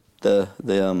finally,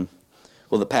 the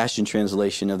Passion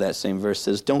Translation of that same verse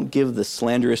says, don't give the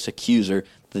slanderous accuser,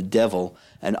 the devil,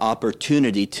 an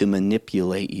opportunity to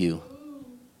manipulate you.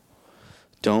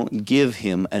 Don't give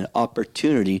him an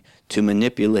opportunity to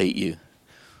manipulate you.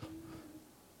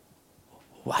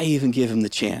 Why even give him the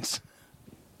chance?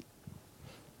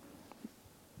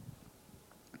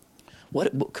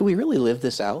 Could we really live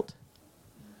this out?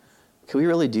 Could we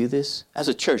really do this? As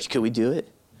a church, could we do it?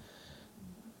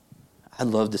 I'd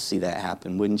love to see that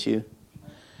happen, wouldn't you?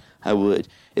 I would.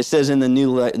 It says in the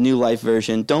New Life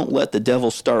Version, don't let the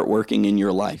devil start working in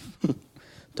your life.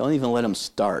 Don't even let him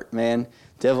start, man.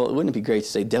 Devil, wouldn't it be great to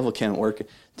say devil can't work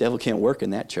in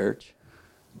that church?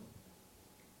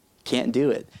 Can't do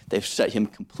it. They've shut him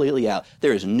completely out.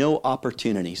 There is no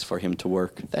opportunities for him to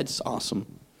work. That's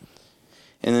awesome.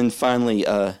 And then finally,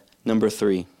 number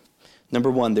 3. Number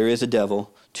 1, there is a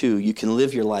devil. 2, you can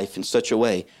live your life in such a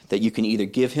way that you can either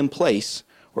give him place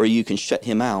or you can shut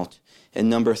him out. And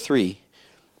number 3,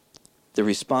 the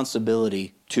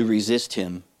responsibility to resist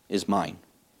him is mine.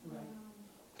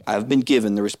 I've been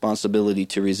given the responsibility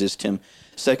to resist him.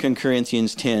 2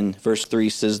 Corinthians 10, verse 3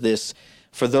 says this,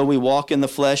 "For though we walk in the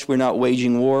flesh, we're not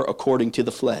waging war according to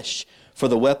the flesh. For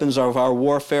the weapons of our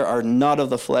warfare are not of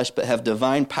the flesh, but have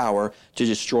divine power to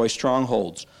destroy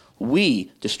strongholds.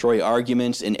 We destroy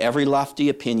arguments and every lofty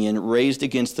opinion raised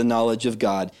against the knowledge of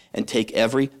God, and take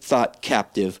every thought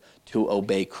captive to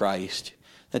obey Christ."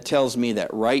 That tells me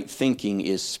that right thinking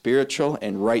is spiritual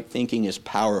and right thinking is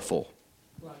powerful.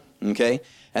 Okay?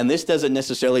 And this doesn't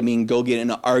necessarily mean go get in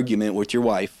an argument with your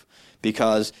wife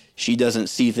because she doesn't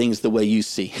see things the way you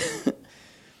see.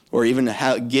 Or even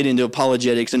get into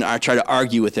apologetics and try to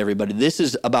argue with everybody. This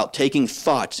is about taking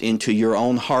thoughts into your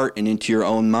own heart and into your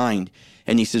own mind.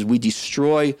 And he says, we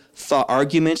destroy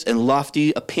arguments and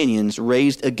lofty opinions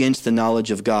raised against the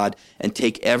knowledge of God, and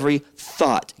take every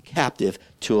thought captive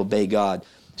to obey God.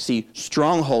 See,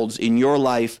 strongholds in your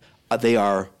life, they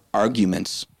are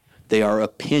arguments, they are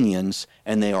opinions,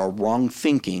 and they are wrong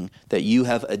thinking that you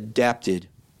have adapted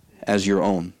as your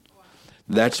own.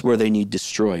 That's where they need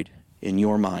destroyed, in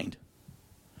your mind.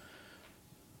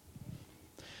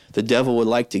 The devil would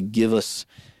like to give us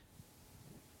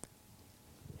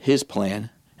his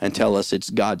plan and tell us it's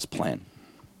God's plan.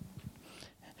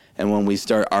 And when we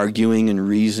start arguing and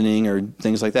reasoning or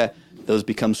things like that, those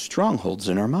become strongholds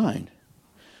in our mind.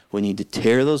 We need to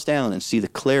tear those down and see the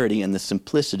clarity and the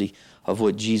simplicity of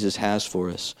what Jesus has for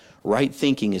us. Right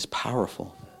thinking is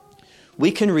powerful.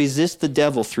 We can resist the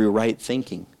devil through right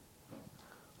thinking.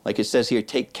 Like it says here,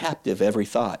 take captive every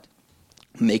thought.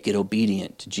 Make it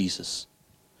obedient to Jesus.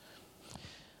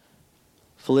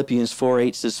 Philippians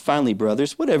 4:8 says, "Finally,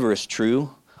 brothers, whatever is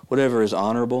true, whatever is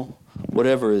honorable,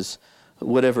 whatever is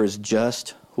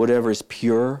just, whatever is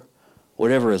pure,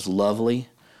 whatever is lovely,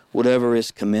 whatever is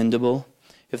commendable,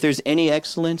 if there's any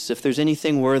excellence, if there's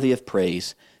anything worthy of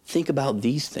praise, think about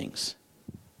these things."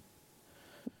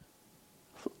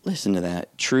 Listen to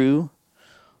that. True,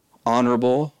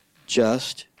 honorable,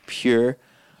 just, pure.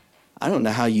 I don't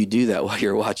know how you do that while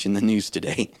you're watching the news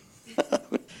today.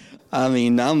 I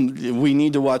mean, we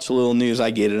need to watch a little news.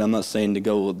 I get it. I'm not saying to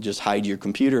go just hide your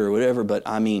computer or whatever, but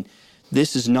I mean,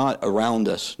 this is not around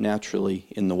us naturally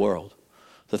in the world.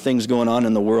 The things going on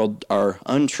in the world are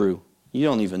untrue. You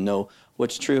don't even know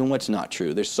what's true and what's not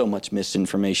true. There's so much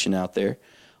misinformation out there.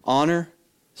 Honor.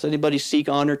 Does anybody seek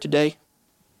honor today?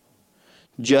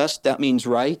 Just, that means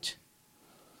right.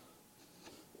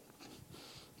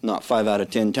 Not 5 out of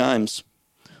 10 times.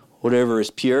 Whatever is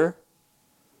pure.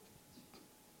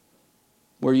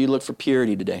 Where do you look for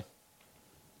purity today?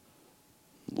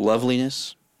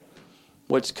 Loveliness.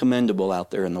 What's commendable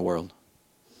out there in the world?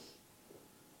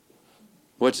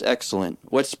 What's excellent?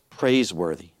 What's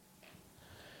praiseworthy?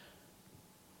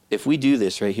 If we do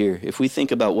this right here, if we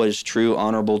think about what is true,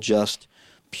 honorable, just,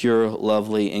 pure,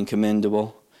 lovely, and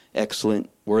commendable,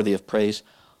 excellent, worthy of praise,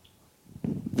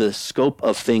 the scope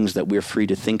of things that we're free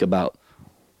to think about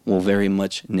will very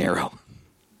much narrow.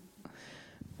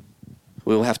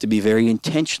 We'll have to be very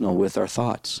intentional with our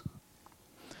thoughts.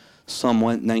 Psalm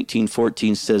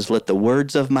 19:14 says, "Let the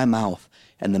words of my mouth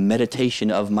and the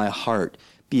meditation of my heart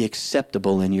be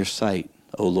acceptable in your sight,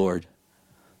 O Lord,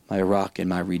 my rock and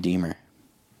my redeemer."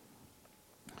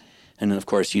 And then, of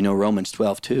course, you know Romans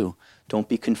 12:2. Don't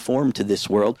be conformed to this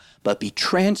world, but be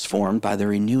transformed by the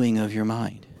renewing of your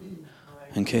mind.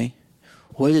 Okay?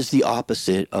 What is the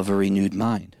opposite of a renewed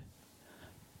mind?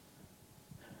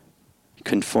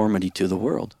 Conformity to the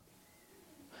world.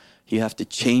 You have to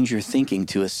change your thinking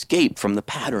to escape from the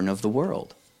pattern of the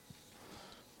world.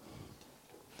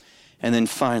 And then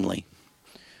finally,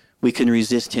 we can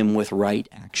resist him with right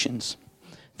actions.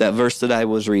 That verse that I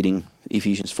was reading,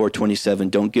 Ephesians 4:27,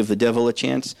 don't give the devil a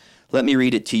chance. Let me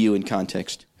read it to you in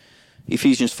context.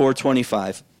 Ephesians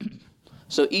 4:25.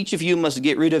 So each of you must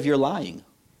get rid of your lying.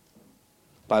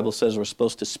 The Bible says we're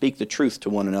supposed to speak the truth to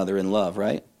one another in love,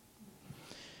 right?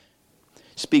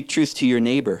 Speak truth to your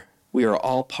neighbor. We are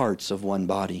all parts of one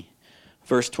body.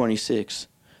 Verse 26.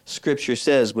 Scripture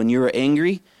says, when you are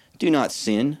angry, do not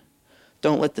sin.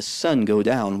 Don't let the sun go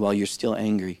down while you're still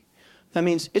angry. That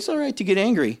means it's all right to get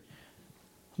angry,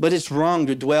 but it's wrong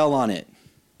to dwell on it.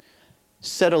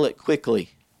 Settle it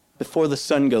quickly before the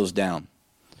sun goes down.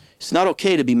 It's not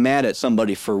okay to be mad at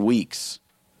somebody for weeks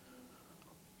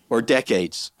or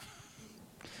decades,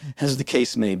 as the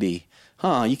case may be.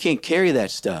 You can't carry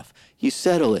that stuff. You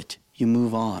settle it. You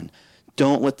move on.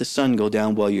 Don't let the sun go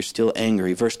down while you're still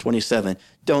angry. Verse 27,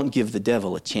 don't give the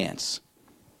devil a chance.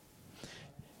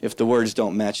 If the words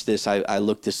don't match this, I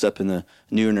looked this up in the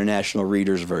New International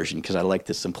Reader's Version because I like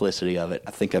the simplicity of it.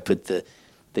 I think I put the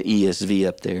ESV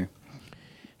up there.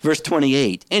 Verse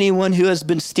 28, anyone who has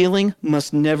been stealing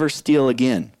must never steal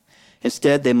again.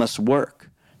 Instead, they must work.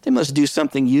 They must do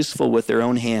something useful with their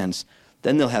own hands.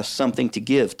 Then they'll have something to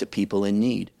give to people in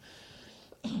need.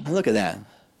 Look at that.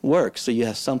 Work so you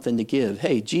have something to give.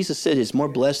 Hey, Jesus said it's more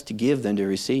blessed to give than to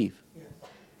receive.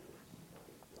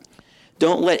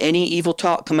 Don't let any evil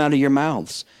talk come out of your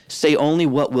mouths. Say only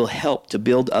what will help to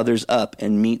build others up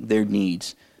and meet their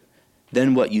needs.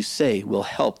 Then what you say will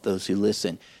help those who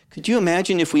listen. Could you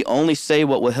imagine if we only say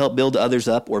what will help build others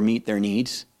up or meet their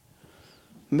needs?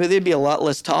 Maybe there'd be a lot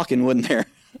less talking, wouldn't there?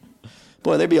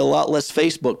 Boy, there'd be a lot less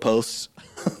Facebook posts.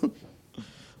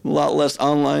 A lot less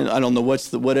online, I don't know,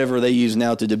 whatever they use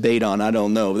now to debate on, I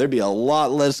don't know. There'd be a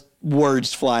lot less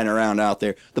words flying around out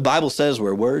there. The Bible says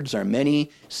where words are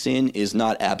many, sin is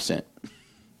not absent.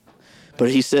 But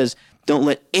he says, don't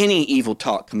let any evil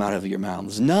talk come out of your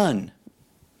mouths. None.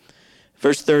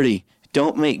 Verse 30,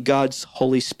 don't make God's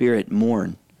Holy Spirit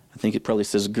mourn. I think it probably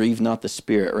says grieve not the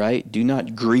Spirit, right? Do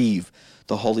not grieve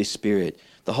the Holy Spirit.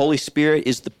 The Holy Spirit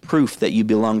is the proof that you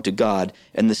belong to God,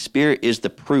 and the Spirit is the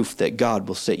proof that God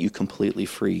will set you completely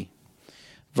free.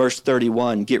 Verse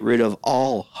 31, get rid of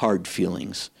all hard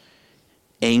feelings,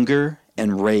 anger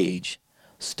and rage.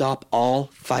 Stop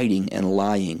all fighting and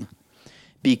lying.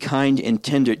 Be kind and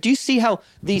tender. Do you see how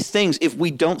these things, if we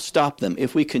don't stop them,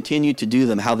 if we continue to do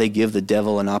them, how they give the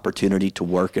devil an opportunity to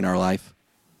work in our life?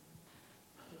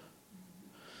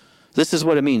 This is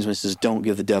what it means when it says, don't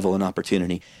give the devil an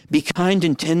opportunity. Be kind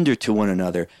and tender to one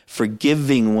another,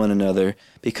 forgiving one another.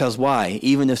 Because why?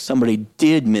 Even if somebody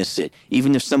did miss it,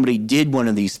 even if somebody did one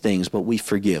of these things, but we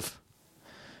forgive.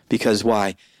 Because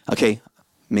why? Okay,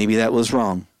 maybe that was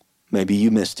wrong. Maybe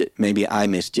you missed it. Maybe I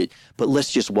missed it. But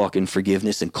let's just walk in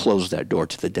forgiveness and close that door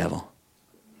to the devil.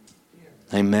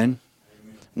 Amen?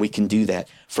 We can do that.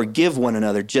 Forgive one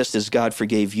another just as God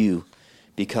forgave you,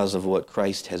 because of what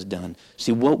Christ has done.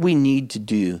 See, what we need to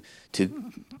do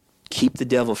to keep the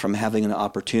devil from having an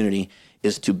opportunity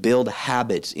is to build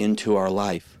habits into our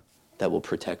life that will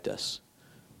protect us.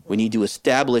 We need to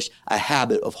establish a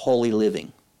habit of holy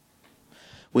living.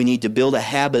 We need to build a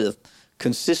habit of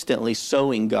consistently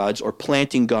sowing God's or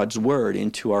planting God's word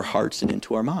into our hearts and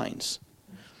into our minds.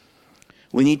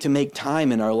 We need to make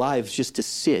time in our lives just to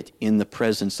sit in the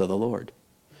presence of the Lord.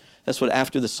 That's what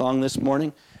after the song this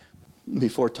morning,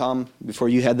 before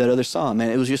you had that other song,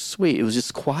 man, it was just sweet. It was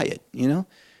just quiet, you know?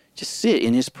 Just sit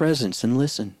in his presence and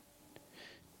listen.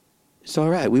 It's all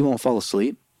right. We won't fall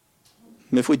asleep.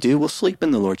 If we do, we'll sleep in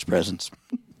the Lord's presence.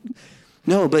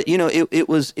 No, but you know, it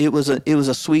was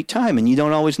a sweet time, and you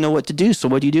don't always know what to do. So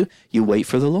what do? You wait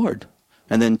for the Lord.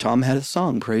 And then Tom had a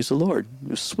song, praise the Lord. It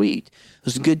was sweet. It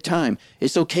was a good time.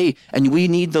 It's okay. And we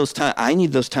need those times. I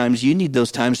need those times. You need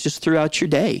those times just throughout your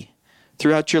day,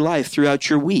 throughout your life, throughout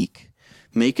your week.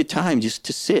 Make a time just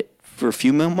to sit for a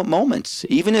few moments.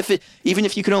 Even if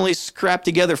you can only scrap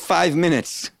together 5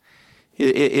 minutes,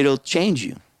 it'll change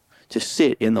you to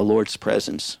sit in the Lord's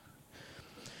presence.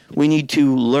 We need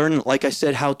to learn, like I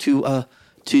said, how to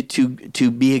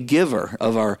be a giver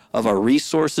of our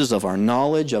resources, of our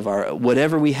knowledge, of our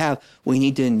whatever we have. We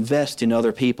need to invest in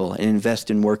other people and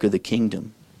invest in work of the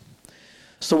kingdom.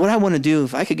 So what I want to do,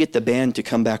 if I could get the band to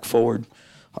come back forward.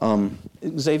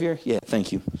 Xavier? Yeah,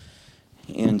 thank you.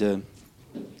 And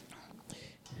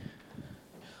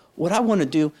what I want to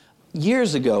do,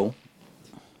 years ago,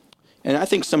 and I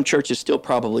think some churches still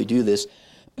probably do this,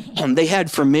 they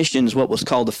had for missions what was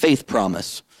called a faith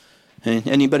promise.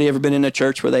 Anybody ever been in a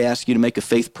church where they ask you to make a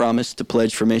faith promise to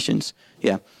pledge for missions?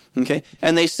 Yeah. Okay.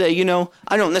 And they say, you know,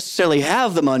 I don't necessarily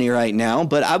have the money right now,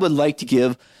 but I would like to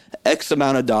give X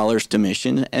amount of dollars to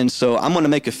mission. And so I'm going to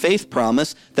make a faith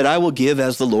promise that I will give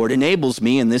as the Lord enables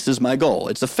me. And this is my goal.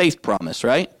 It's a faith promise,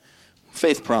 right?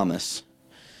 Faith promise.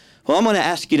 Well, I'm going to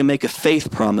ask you to make a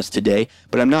faith promise today,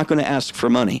 but I'm not going to ask for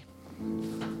money.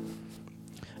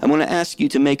 I'm going to ask you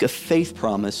to make a faith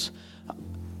promise.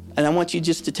 And I want you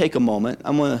just to take a moment.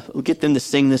 I'm going to get them to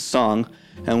sing this song.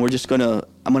 And I'm going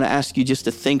to ask you just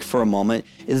to think for a moment.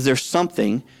 Is there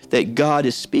something that God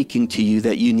is speaking to you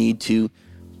that you need to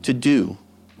do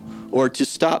or to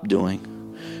stop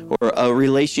doing, or a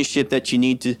relationship that you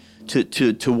need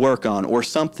to work on, or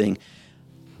something?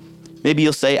 Maybe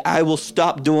you'll say, I will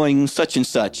stop doing such and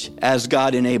such as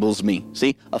God enables me.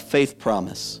 See, a faith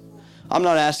promise. I'm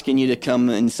not asking you to come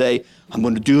and say, I'm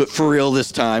going to do it for real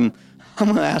this time. I'm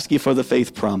going to ask you for the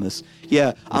faith promise.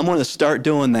 Yeah, I'm going to start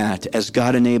doing that as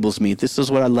God enables me. This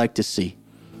is what I'd like to see.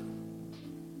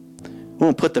 We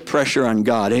won't put the pressure on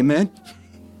God. Amen?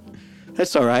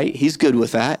 That's all right. He's good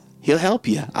with that. He'll help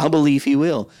you. I believe he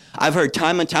will. I've heard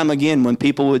time and time again when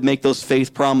people would make those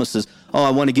faith promises, oh,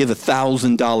 I want to give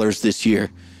 $1,000 this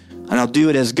year, and I'll do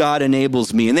it as God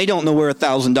enables me. And they don't know where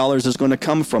 $1,000 is going to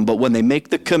come from, but when they make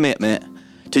the commitment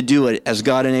to do it as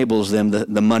God enables them,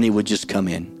 the money would just come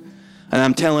in. And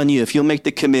I'm telling you, if you'll make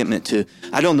the commitment to,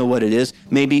 I don't know what it is,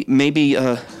 maybe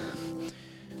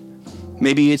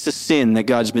it's a sin that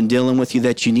God's been dealing with you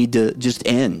that you need to just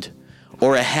end,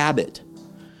 or a habit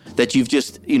that you've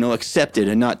just, accepted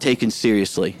and not taken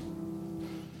seriously.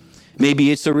 Maybe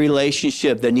it's a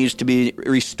relationship that needs to be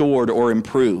restored or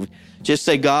improved. Just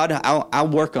say, God, I'll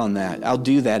work on that. I'll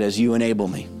do that as you enable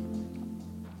me.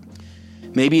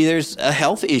 Maybe there's a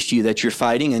health issue that you're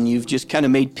fighting and you've just kind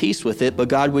of made peace with it, but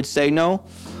God would say, no,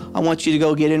 I want you to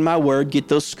go get in my word, get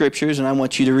those scriptures, and I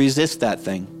want you to resist that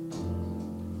thing.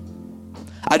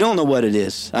 I don't know what it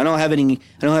is. I don't have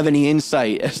any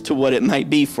insight as to what it might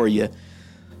be for you.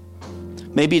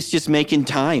 Maybe it's just making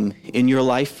time in your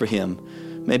life for him.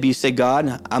 Maybe you say,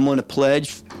 God, I'm going to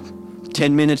pledge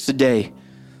 10 minutes a day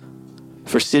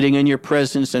for sitting in your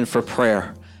presence and for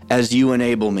prayer as you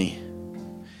enable me.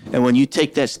 And when you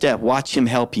take that step, watch him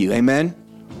help you. Amen?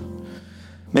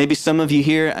 Maybe some of you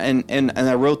here, and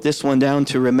I wrote this one down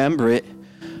to remember it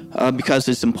because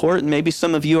it's important. Maybe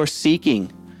some of you are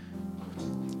seeking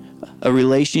a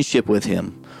relationship with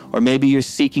him. Or maybe you're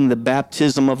seeking the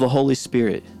baptism of the Holy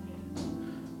Spirit.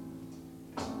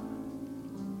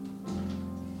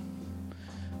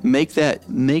 Make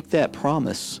that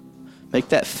promise. Make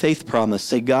that faith promise.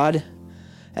 Say, God,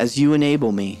 as you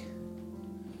enable me,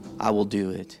 I will do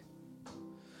it.